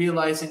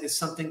realizing is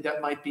something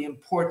that might be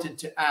important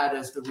to add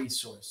as the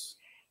resource?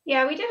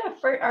 Yeah, we did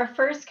our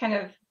first kind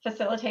of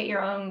facilitate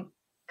your own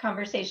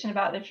conversation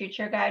about the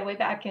future guide way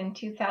back in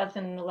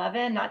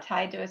 2011, not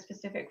tied to a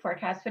specific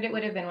forecast, but it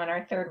would have been when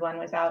our third one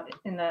was out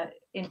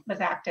was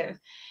active.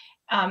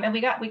 And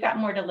we got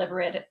more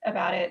deliberate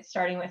about it,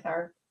 starting with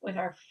our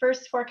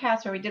first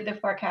forecast, where we did the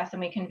forecast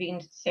and we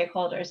convened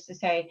stakeholders to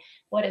say,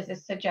 what does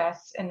this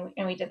suggest? And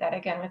we did that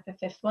again with the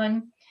fifth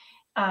one.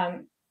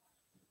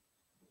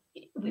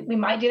 We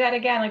might do that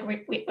again, like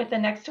with the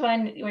next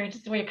one.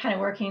 We're kind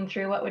of working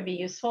through what would be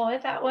useful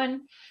with that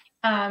one.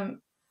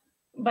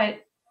 But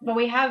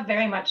we have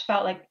very much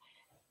felt like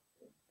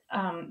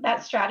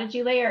that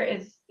strategy layer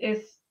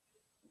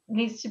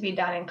needs to be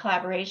done in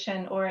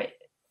collaboration, or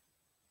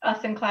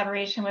us in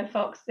collaboration with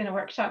folks in a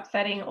workshop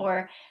setting,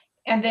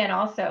 and then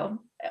also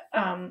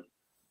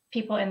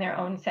people in their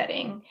own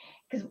setting,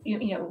 because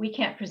you know, we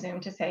can't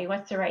presume to say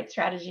what's the right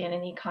strategy in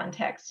any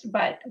context,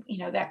 but you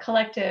know, that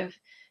collective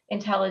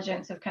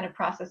intelligence of kind of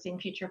processing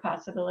future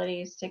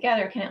possibilities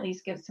together can at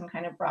least give some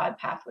kind of broad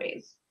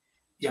pathways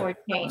toward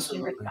change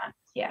and response.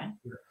 Yeah.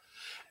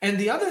 And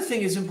the other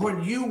thing is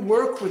important. You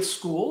work with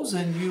schools,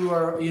 and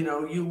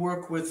you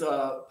work with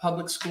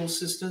public school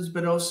systems,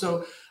 but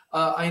also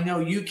I know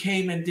you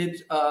came and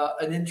did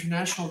an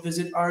international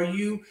visit.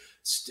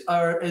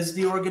 Is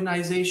the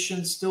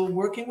organization still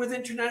working with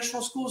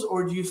international schools,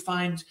 or do you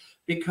find,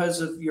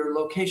 because of your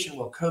location,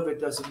 well, COVID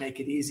doesn't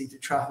make it easy to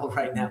travel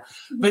right now,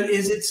 but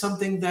is it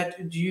something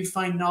do you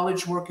find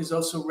knowledge work is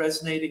also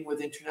resonating with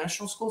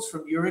international schools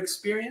from your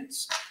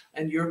experience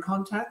and your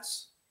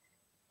contacts?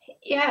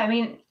 Yeah, I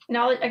mean,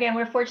 again,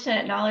 we're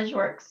fortunate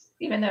KnowledgeWorks,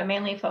 even though it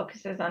mainly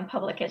focuses on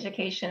public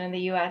education in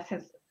the US,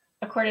 has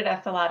accorded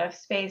us a lot of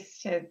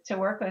space to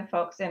work with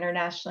folks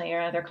internationally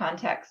or other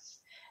contexts.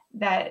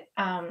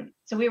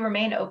 So we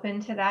remain open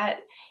to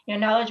that. You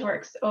know,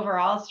 KnowledgeWorks'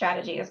 overall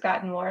strategy has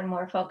gotten more and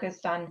more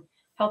focused on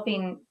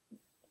helping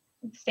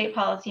state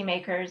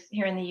policymakers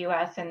here in the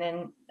US and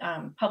then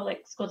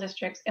public school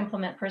districts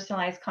implement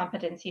personalized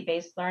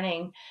competency-based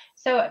learning.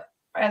 So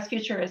as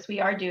futurists, we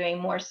are doing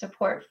more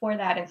support for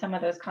that in some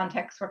of those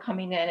contexts. We're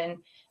coming in and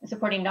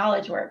supporting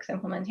KnowledgeWorks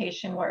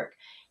implementation work.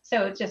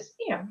 So it's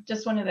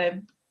just one of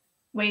the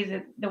ways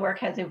that the work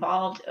has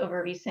evolved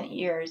over recent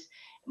years.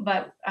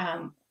 But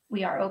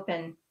we are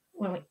open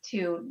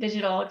to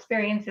digital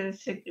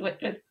experiences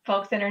with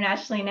folks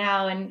internationally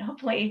now, and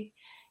hopefully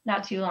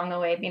not too long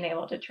away being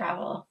able to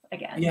travel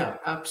again. Yeah,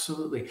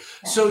 absolutely.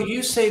 Yeah. So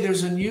you say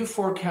there's a new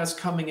forecast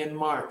coming in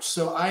March.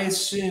 So I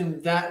assume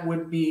that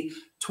would be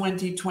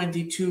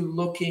 2022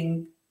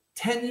 looking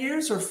 10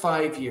 years or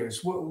 5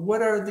 years?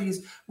 What are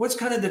these? What's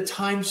kind of the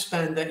time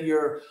span that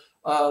you're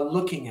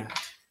looking at?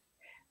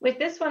 With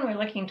this one, we're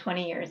looking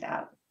 20 years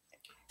out.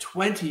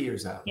 20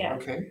 years out. Yeah.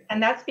 Okay.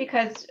 And that's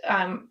because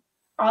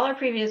all our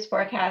previous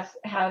forecasts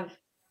have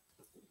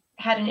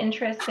had an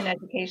interest in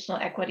educational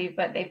equity,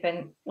 but they've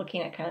been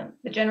looking at kind of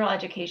the general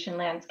education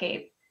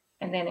landscape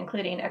and then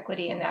including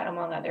equity in that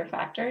among other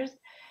factors.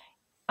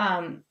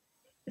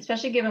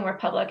 Especially given where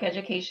public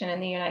education in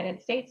the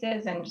United States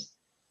is and just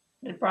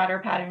the broader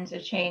patterns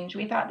of change,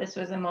 we thought this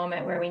was a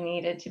moment where we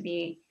needed to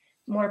be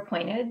more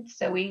pointed.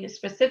 So we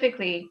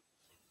specifically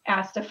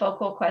asked a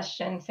focal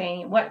question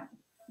saying,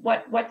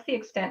 what's the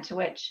extent to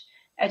which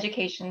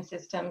education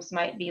systems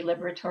might be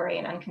liberatory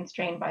and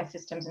unconstrained by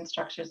systems and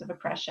structures of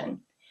oppression?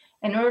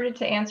 In order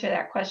to answer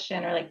that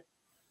question, or like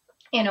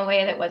in a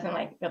way that wasn't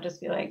like, it'll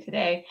just be like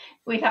today,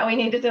 we thought we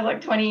needed to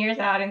look 20 years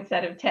out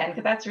instead of 10,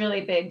 because that's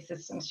really big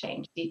systems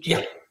change. Deep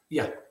change.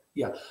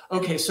 Yeah.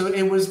 Okay, so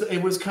it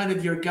was kind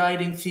of your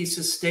guiding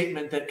thesis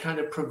statement that kind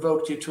of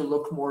provoked you to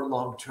look more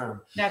long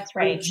term. That's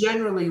right. And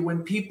generally,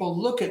 when people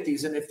look at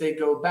these, and if they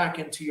go back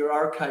into your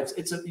archives,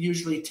 it's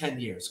usually 10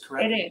 years,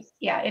 correct? It is.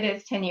 Yeah, it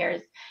is 10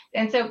 years.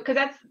 And so, because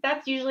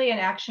that's usually an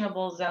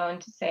actionable zone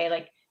to say,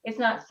 like, it's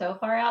not so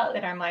far out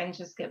that our minds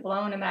just get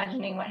blown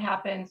imagining what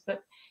happens.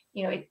 But,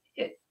 you know,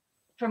 it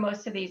for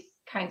most of these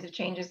kinds of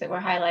changes that we're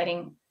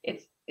highlighting,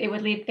 it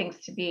would lead things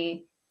to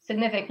be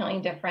significantly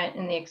different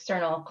in the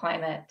external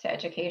climate to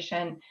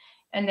education,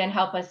 and then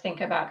help us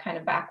think about kind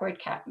of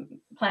backward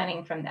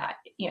planning from that.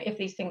 You know, if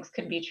these things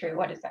could be true,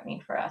 what does that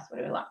mean for us? What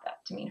do we want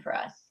that to mean for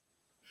us?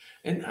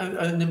 And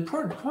an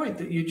important point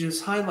that you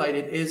just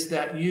highlighted is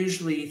that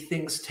usually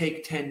things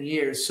take 10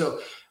 years. So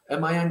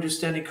am I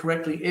understanding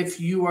correctly, if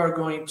you are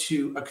going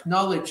to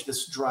acknowledge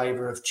this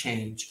driver of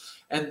change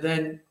and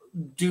then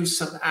do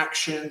some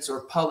actions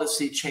or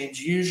policy change,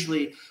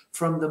 usually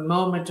from the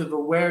moment of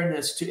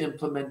awareness to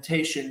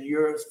implementation,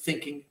 you're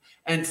thinking,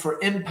 and for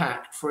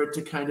impact, for it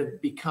to kind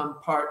of become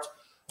part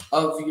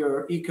of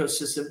your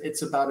ecosystem,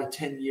 it's about a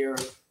 10-year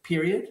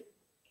period?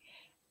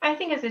 I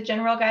think as a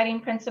general guiding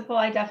principle,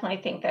 I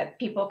definitely think that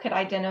people could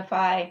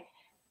identify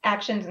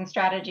actions and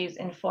strategies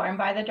informed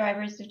by the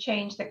drivers of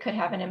change that could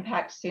have an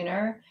impact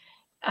sooner.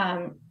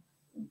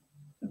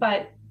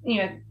 But,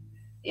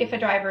 if a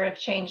driver of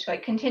change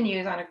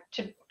continues on a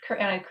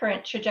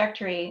current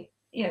trajectory,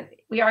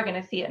 we are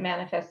going to see it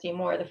manifesting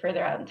more the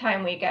further out in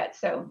time we get.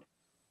 So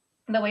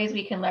the ways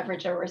we can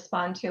leverage or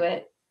respond to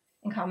it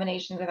in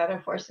combination with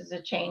other forces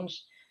of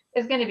change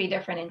is going to be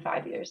different in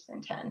 5 years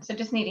than 10. So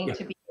just needing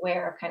to be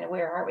aware of kind of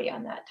where are we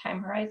on that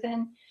time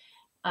horizon.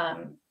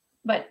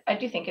 But I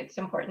do think it's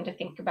important to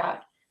think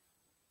about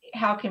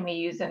how can we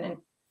use an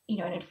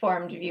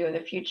informed view of the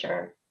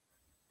future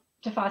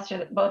to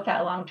foster both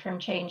that long-term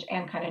change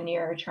and kind of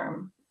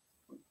nearer-term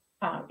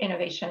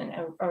innovation,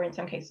 or in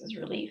some cases,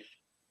 relief.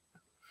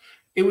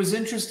 It was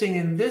interesting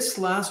in this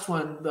last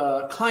one,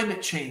 the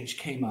climate change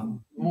came up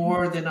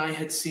more than I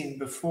had seen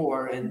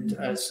before. And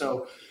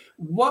so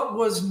what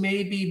was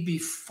maybe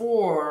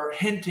before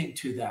hinting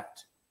to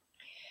that?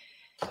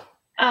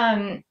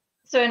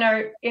 So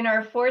in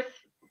our fourth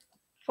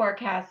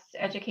forecast,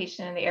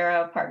 Education in the Era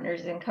of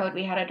Partners in Code,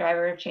 we had a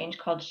driver of change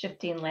called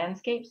shifting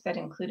landscapes that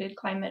included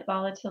climate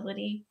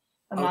volatility,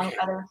 among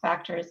other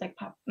factors like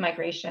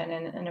migration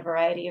and a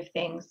variety of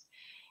things.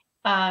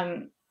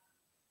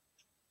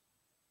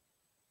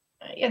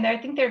 And I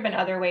think there have been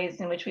other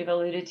ways in which we've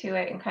alluded to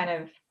it and kind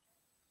of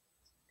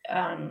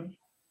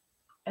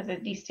as a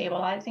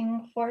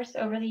destabilizing force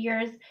over the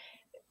years.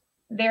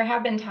 There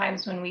have been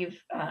times when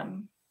we've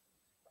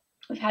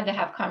had to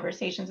have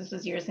conversations. This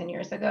was years and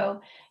years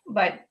ago,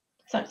 but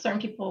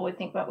certain people would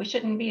think, well, we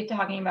shouldn't be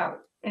talking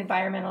about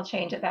environmental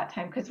change at that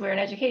time because we're an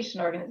education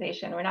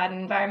organization. We're not an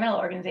environmental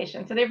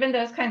organization. So there have been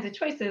those kinds of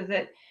choices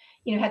that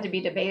had to be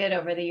debated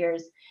over the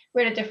years.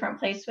 We're at a different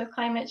place with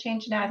climate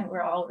change now. I think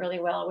we're all really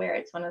well aware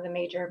it's one of the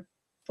major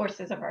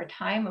forces of our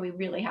time, and we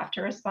really have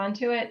to respond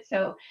to it.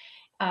 So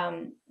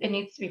it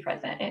needs to be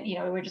present. And,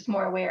 we're just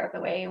more aware of the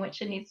way in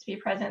which it needs to be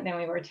present than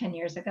we were 10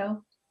 years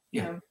ago.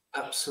 Yeah,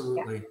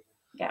 absolutely.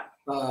 Yeah.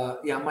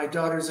 My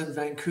daughter's in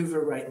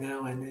Vancouver right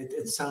now, and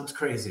it sounds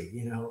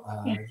crazy,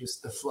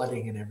 just the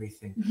flooding and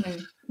everything.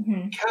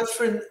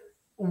 Katherine,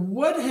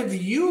 what have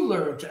you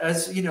learned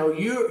as,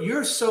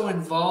 you're so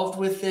involved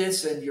with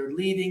this and you're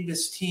leading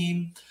this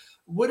team?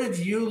 What have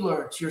you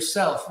learned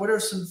yourself? What are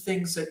some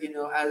things that,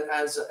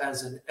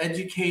 as an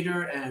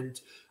educator and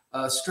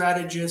a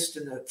strategist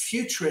and a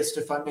futurist,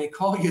 if I may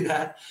call you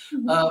that,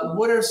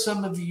 what are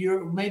some of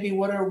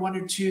what are one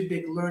or two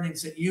big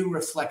learnings that you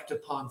reflect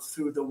upon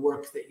through the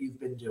work that you've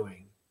been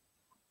doing?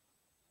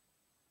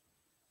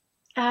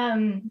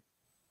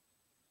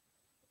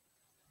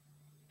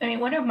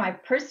 One of my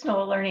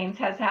personal learnings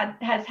has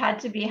had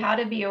to be how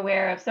to be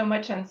aware of so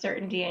much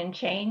uncertainty and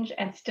change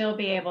and still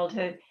be able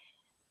to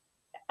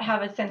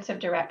have a sense of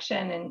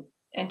direction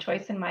and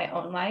choice in my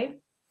own life.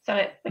 So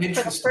for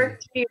the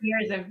first few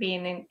years of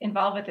being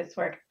involved with this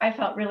work, I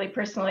felt really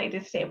personally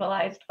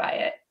destabilized by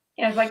it.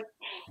 It's like,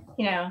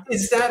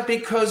 Is that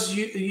because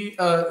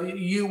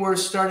you were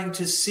starting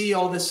to see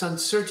all this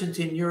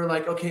uncertainty and you're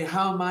like, okay,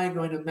 how am I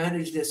going to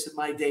manage this in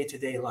my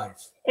day-to-day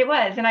life? It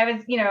was. And I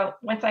was,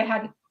 once I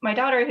had my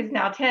daughter, who's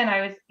now 10,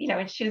 I was,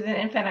 when she was an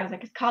infant, I was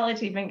like, is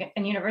college even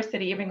and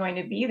university even going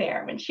to be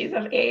there when she's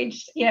of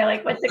age?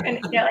 What's it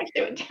going to,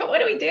 what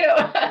do we do?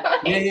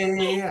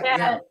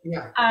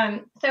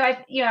 So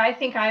I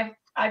think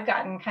I've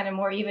gotten kind of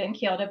more even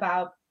keeled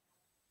about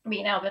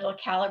being able to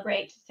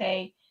calibrate to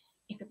say,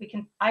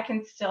 I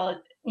can still,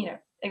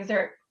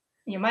 exert,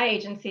 my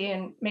agency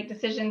and make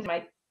decisions in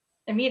my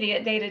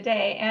immediate day to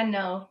day, and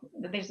know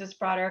that there's this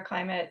broader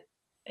climate,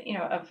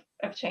 of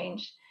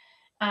change,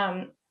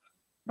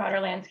 broader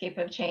landscape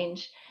of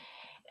change.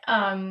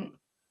 And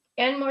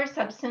more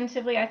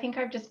substantively, I think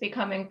I've just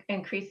become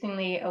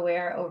increasingly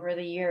aware over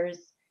the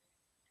years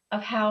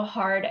of how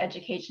hard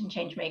education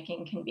change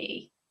making can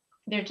be.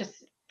 There are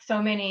just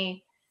so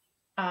many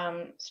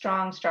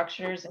strong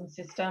structures and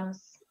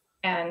systems,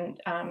 and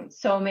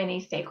so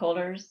many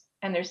stakeholders,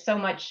 and there's so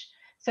much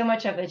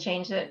of the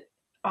change that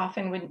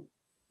often would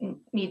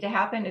need to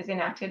happen is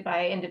enacted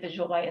by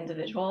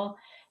individual.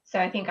 So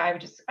I think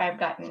I've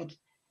gotten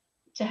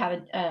to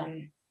have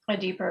a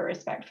deeper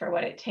respect for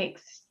what it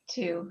takes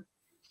to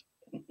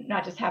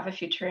not just have a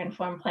future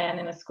informed plan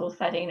in a school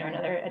setting or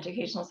another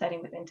educational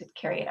setting, but then to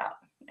carry it out.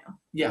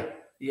 Yeah.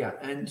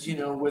 And,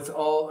 with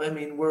all,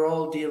 we're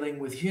all dealing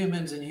with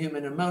humans and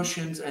human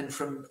emotions, and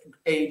from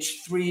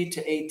age 3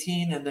 to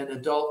 18 and then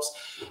adults,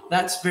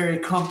 that's very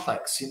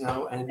complex,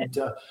 and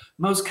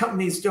most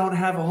companies don't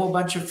have a whole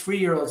bunch of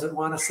 3-year-olds that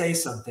want to say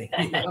something,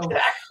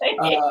 Exactly.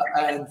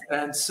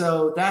 And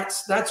so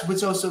that's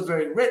what's also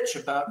very rich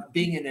about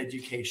being in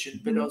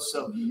education, but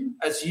also,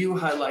 as you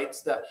highlight,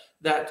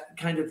 that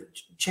kind of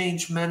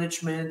change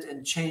management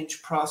and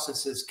change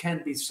processes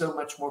can be so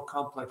much more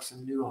complex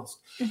and nuanced.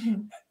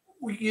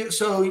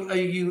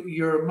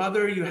 Your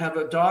mother, you have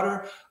a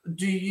daughter.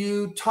 Do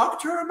you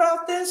talk to her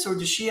about this, or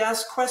does she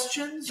ask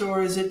questions,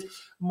 or is it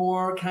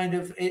more kind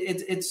of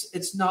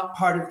it's not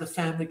part of the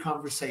family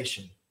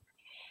conversation?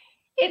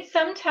 It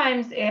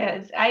sometimes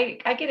is. I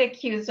get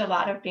accused a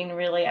lot of being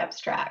really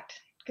abstract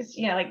because,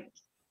 like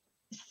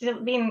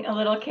still being a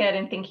little kid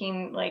and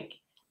thinking like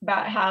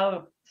about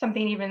how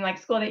something even like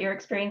school that you're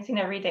experiencing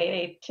every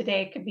day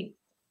today could be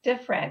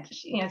different.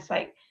 It's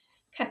like,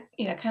 kind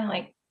of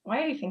like,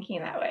 why are you thinking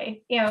that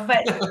way?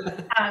 But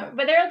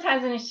there are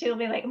times when she'll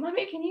be like,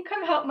 "Mommy, can you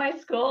come help my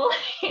school?"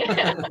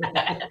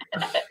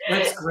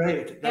 That's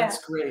great.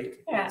 That's great.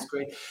 Yeah. That's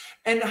great.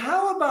 And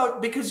how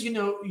about, because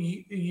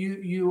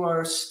you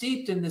are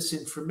steeped in this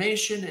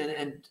information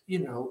and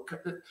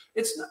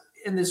it's not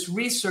in this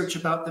research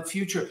about the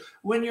future.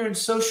 When you're in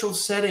social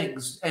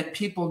settings and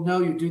people know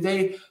you, do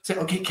they say,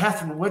 "Okay,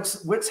 Katherine,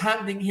 what's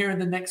happening here in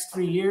the next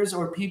 3 years?"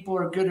 Or people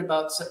are good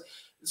about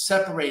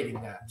separating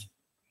that?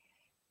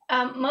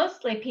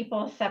 Mostly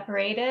people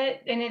separate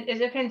it, and it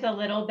depends a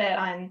little bit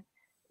on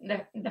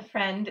the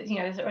friend,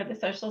 or the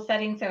social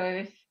setting. So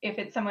if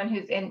it's someone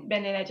who's been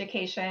in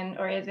education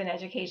or is in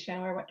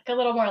education, we're a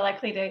little more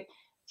likely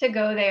to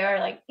go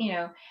there. Like,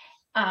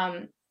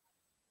 and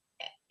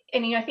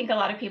I think a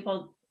lot of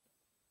people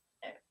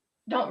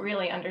don't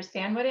really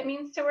understand what it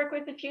means to work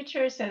with the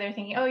future. So they're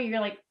thinking, "Oh, you're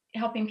like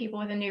helping people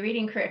with a new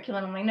reading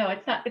curriculum." I'm like, "No,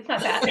 it's not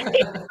that."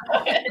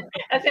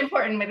 That's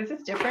important, but this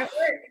is different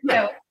work.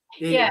 So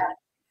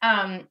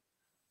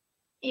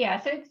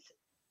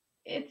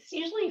it's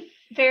usually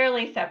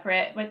fairly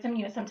separate, but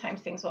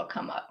sometimes things will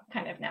come up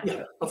kind of naturally.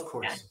 Yeah, of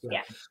course.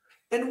 Yeah.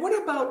 And what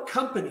about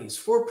companies,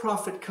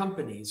 for-profit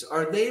companies?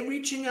 Are they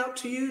reaching out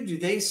to you? Do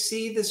they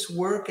see this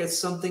work as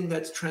something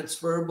that's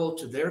transferable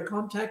to their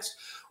context,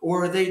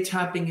 or are they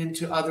tapping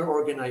into other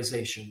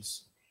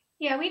organizations?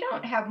 Yeah, we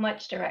don't have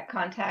much direct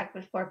contact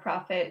with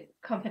for-profit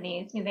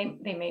companies. They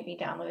may be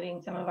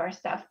downloading some of our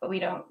stuff, but we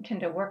don't tend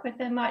to work with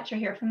them much or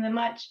hear from them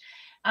much.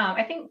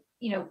 I think,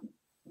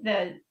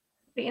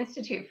 the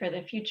Institute for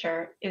the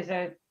Future is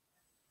a,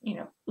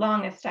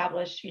 long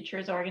established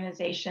futures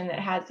organization that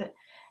has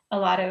a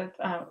lot of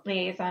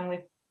liaison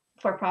with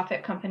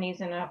for-profit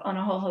companies and on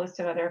a whole host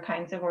of other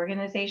kinds of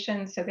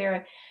organizations. So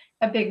they're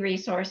a big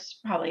resource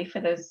probably for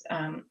those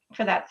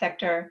for that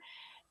sector.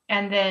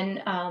 And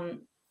then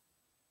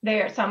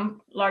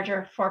some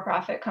larger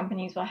for-profit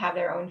companies will have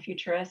their own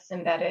futurists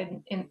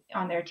embedded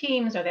on their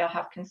teams, or they'll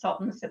have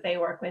consultants that they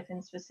work with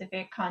in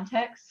specific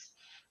contexts.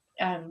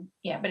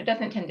 But it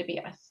doesn't tend to be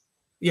us.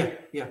 Yeah.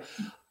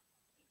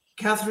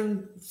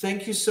 Katherine,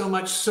 thank you so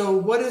much. So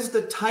what is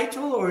the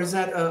title, or is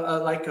that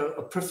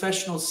a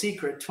professional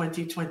secret,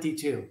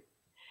 2022?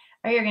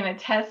 You're going to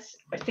test,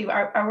 see,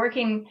 our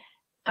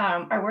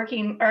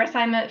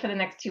assignment for the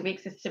next 2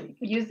 weeks is to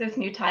use this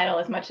new title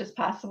as much as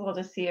possible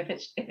to see if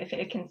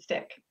it can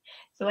stick.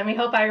 So let me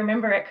hope I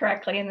remember it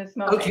correctly in this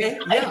moment. Okay,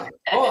 yeah.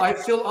 Oh, I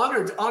feel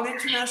honored. On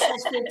International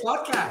School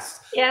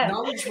Podcast. Yeah.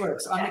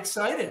 KnowledgeWorks. I'm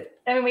excited.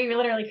 I mean, we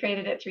literally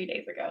created it 3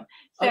 days ago.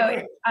 So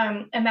it's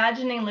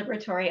imagining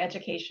liberatory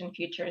education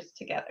futures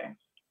together.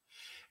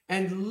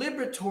 And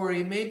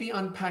liberatory, maybe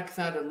unpack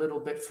that a little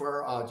bit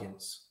for our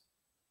audience.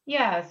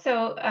 Yeah,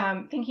 so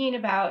thinking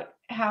about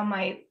how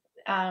might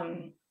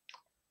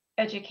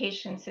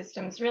education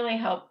systems really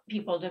help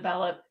people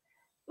develop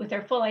with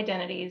their full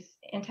identities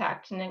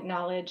intact and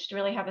acknowledged, to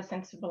really have a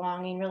sense of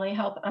belonging, really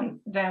help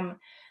them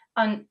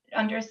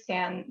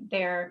understand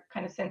their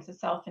kind of sense of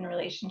self in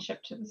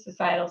relationship to the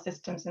societal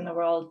systems in the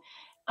world,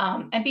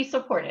 and be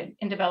supported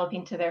in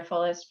developing to their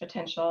fullest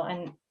potential,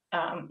 and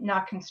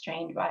not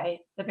constrained by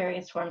the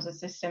various forms of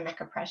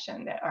systemic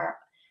oppression that are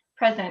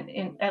present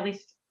at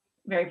least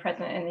very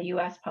present in the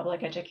U.S.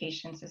 public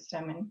education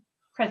system and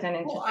present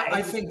in society.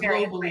 I think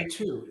globally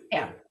too.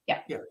 Yeah.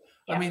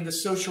 I mean, the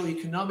social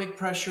economic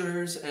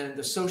pressures and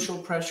the social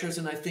pressures,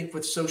 and I think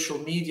with social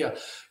media,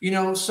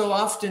 so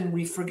often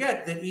we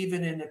forget that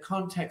even in a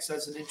context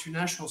as an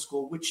international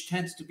school, which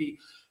tends to be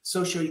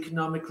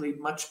socioeconomically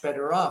much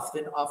better off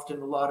than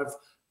often a lot of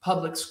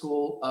public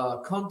school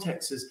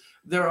contexts,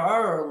 there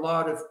are a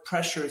lot of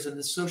pressures, and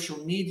the social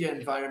media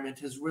environment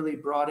has really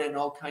brought in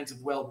all kinds of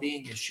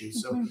well-being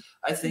issues. So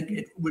I think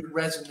it would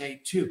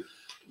resonate too.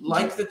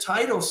 Like the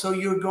title, so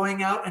you're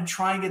going out and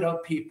trying it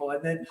out, people.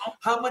 And then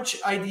how much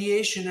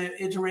ideation and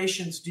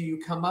iterations do you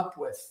come up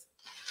with?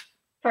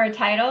 For a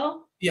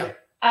title? Yeah.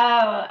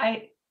 Oh,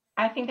 I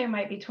think there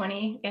might be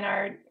 20 in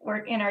our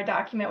work, in our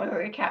document, where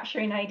we're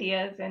capturing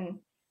ideas and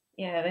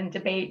and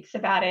debates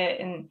about it.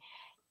 And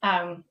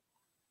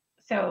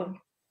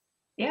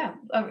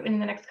in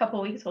the next couple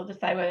of weeks, we'll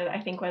decide whether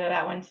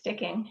that one's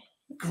sticking.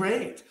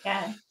 Great.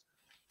 Yeah.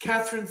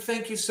 Katherine,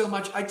 thank you so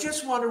much. I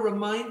just want to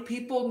remind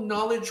people,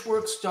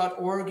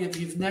 knowledgeworks.org. If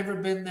you've never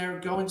been there,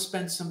 go and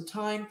spend some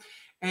time,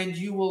 and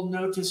you will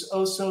notice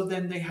also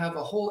then they have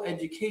a whole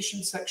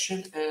education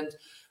section and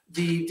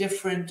the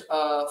different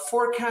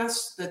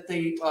forecasts that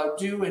they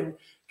do. And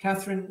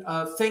Katherine,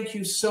 thank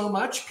you so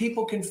much.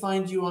 People can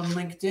find you on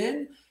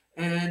LinkedIn.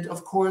 And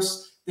of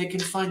course, they can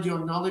find you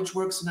on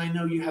KnowledgeWorks. And I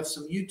know you have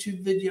some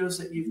YouTube videos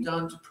that you've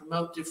done to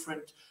promote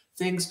different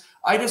things.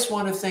 I just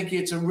want to thank you.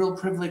 It's a real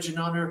privilege and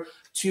honor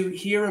to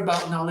hear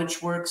about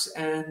KnowledgeWorks.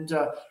 And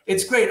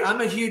it's great.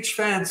 I'm a huge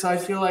fan. So I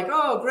feel like,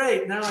 oh,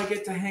 great. Now I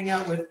get to hang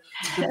out with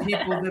the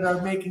people that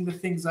are making the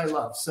things I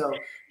love. So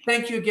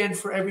thank you again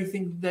for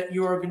everything that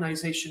your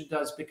organization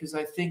does, because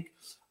I think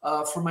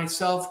for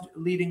myself,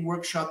 leading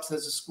workshops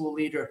as a school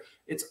leader,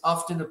 it's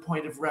often a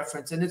point of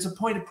reference and it's a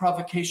point of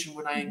provocation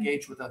when I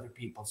engage with other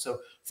people. So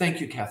thank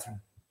you,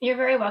 Katherine. You're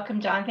very welcome,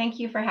 John. Thank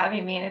you for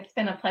having me, and it's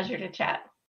been a pleasure to chat.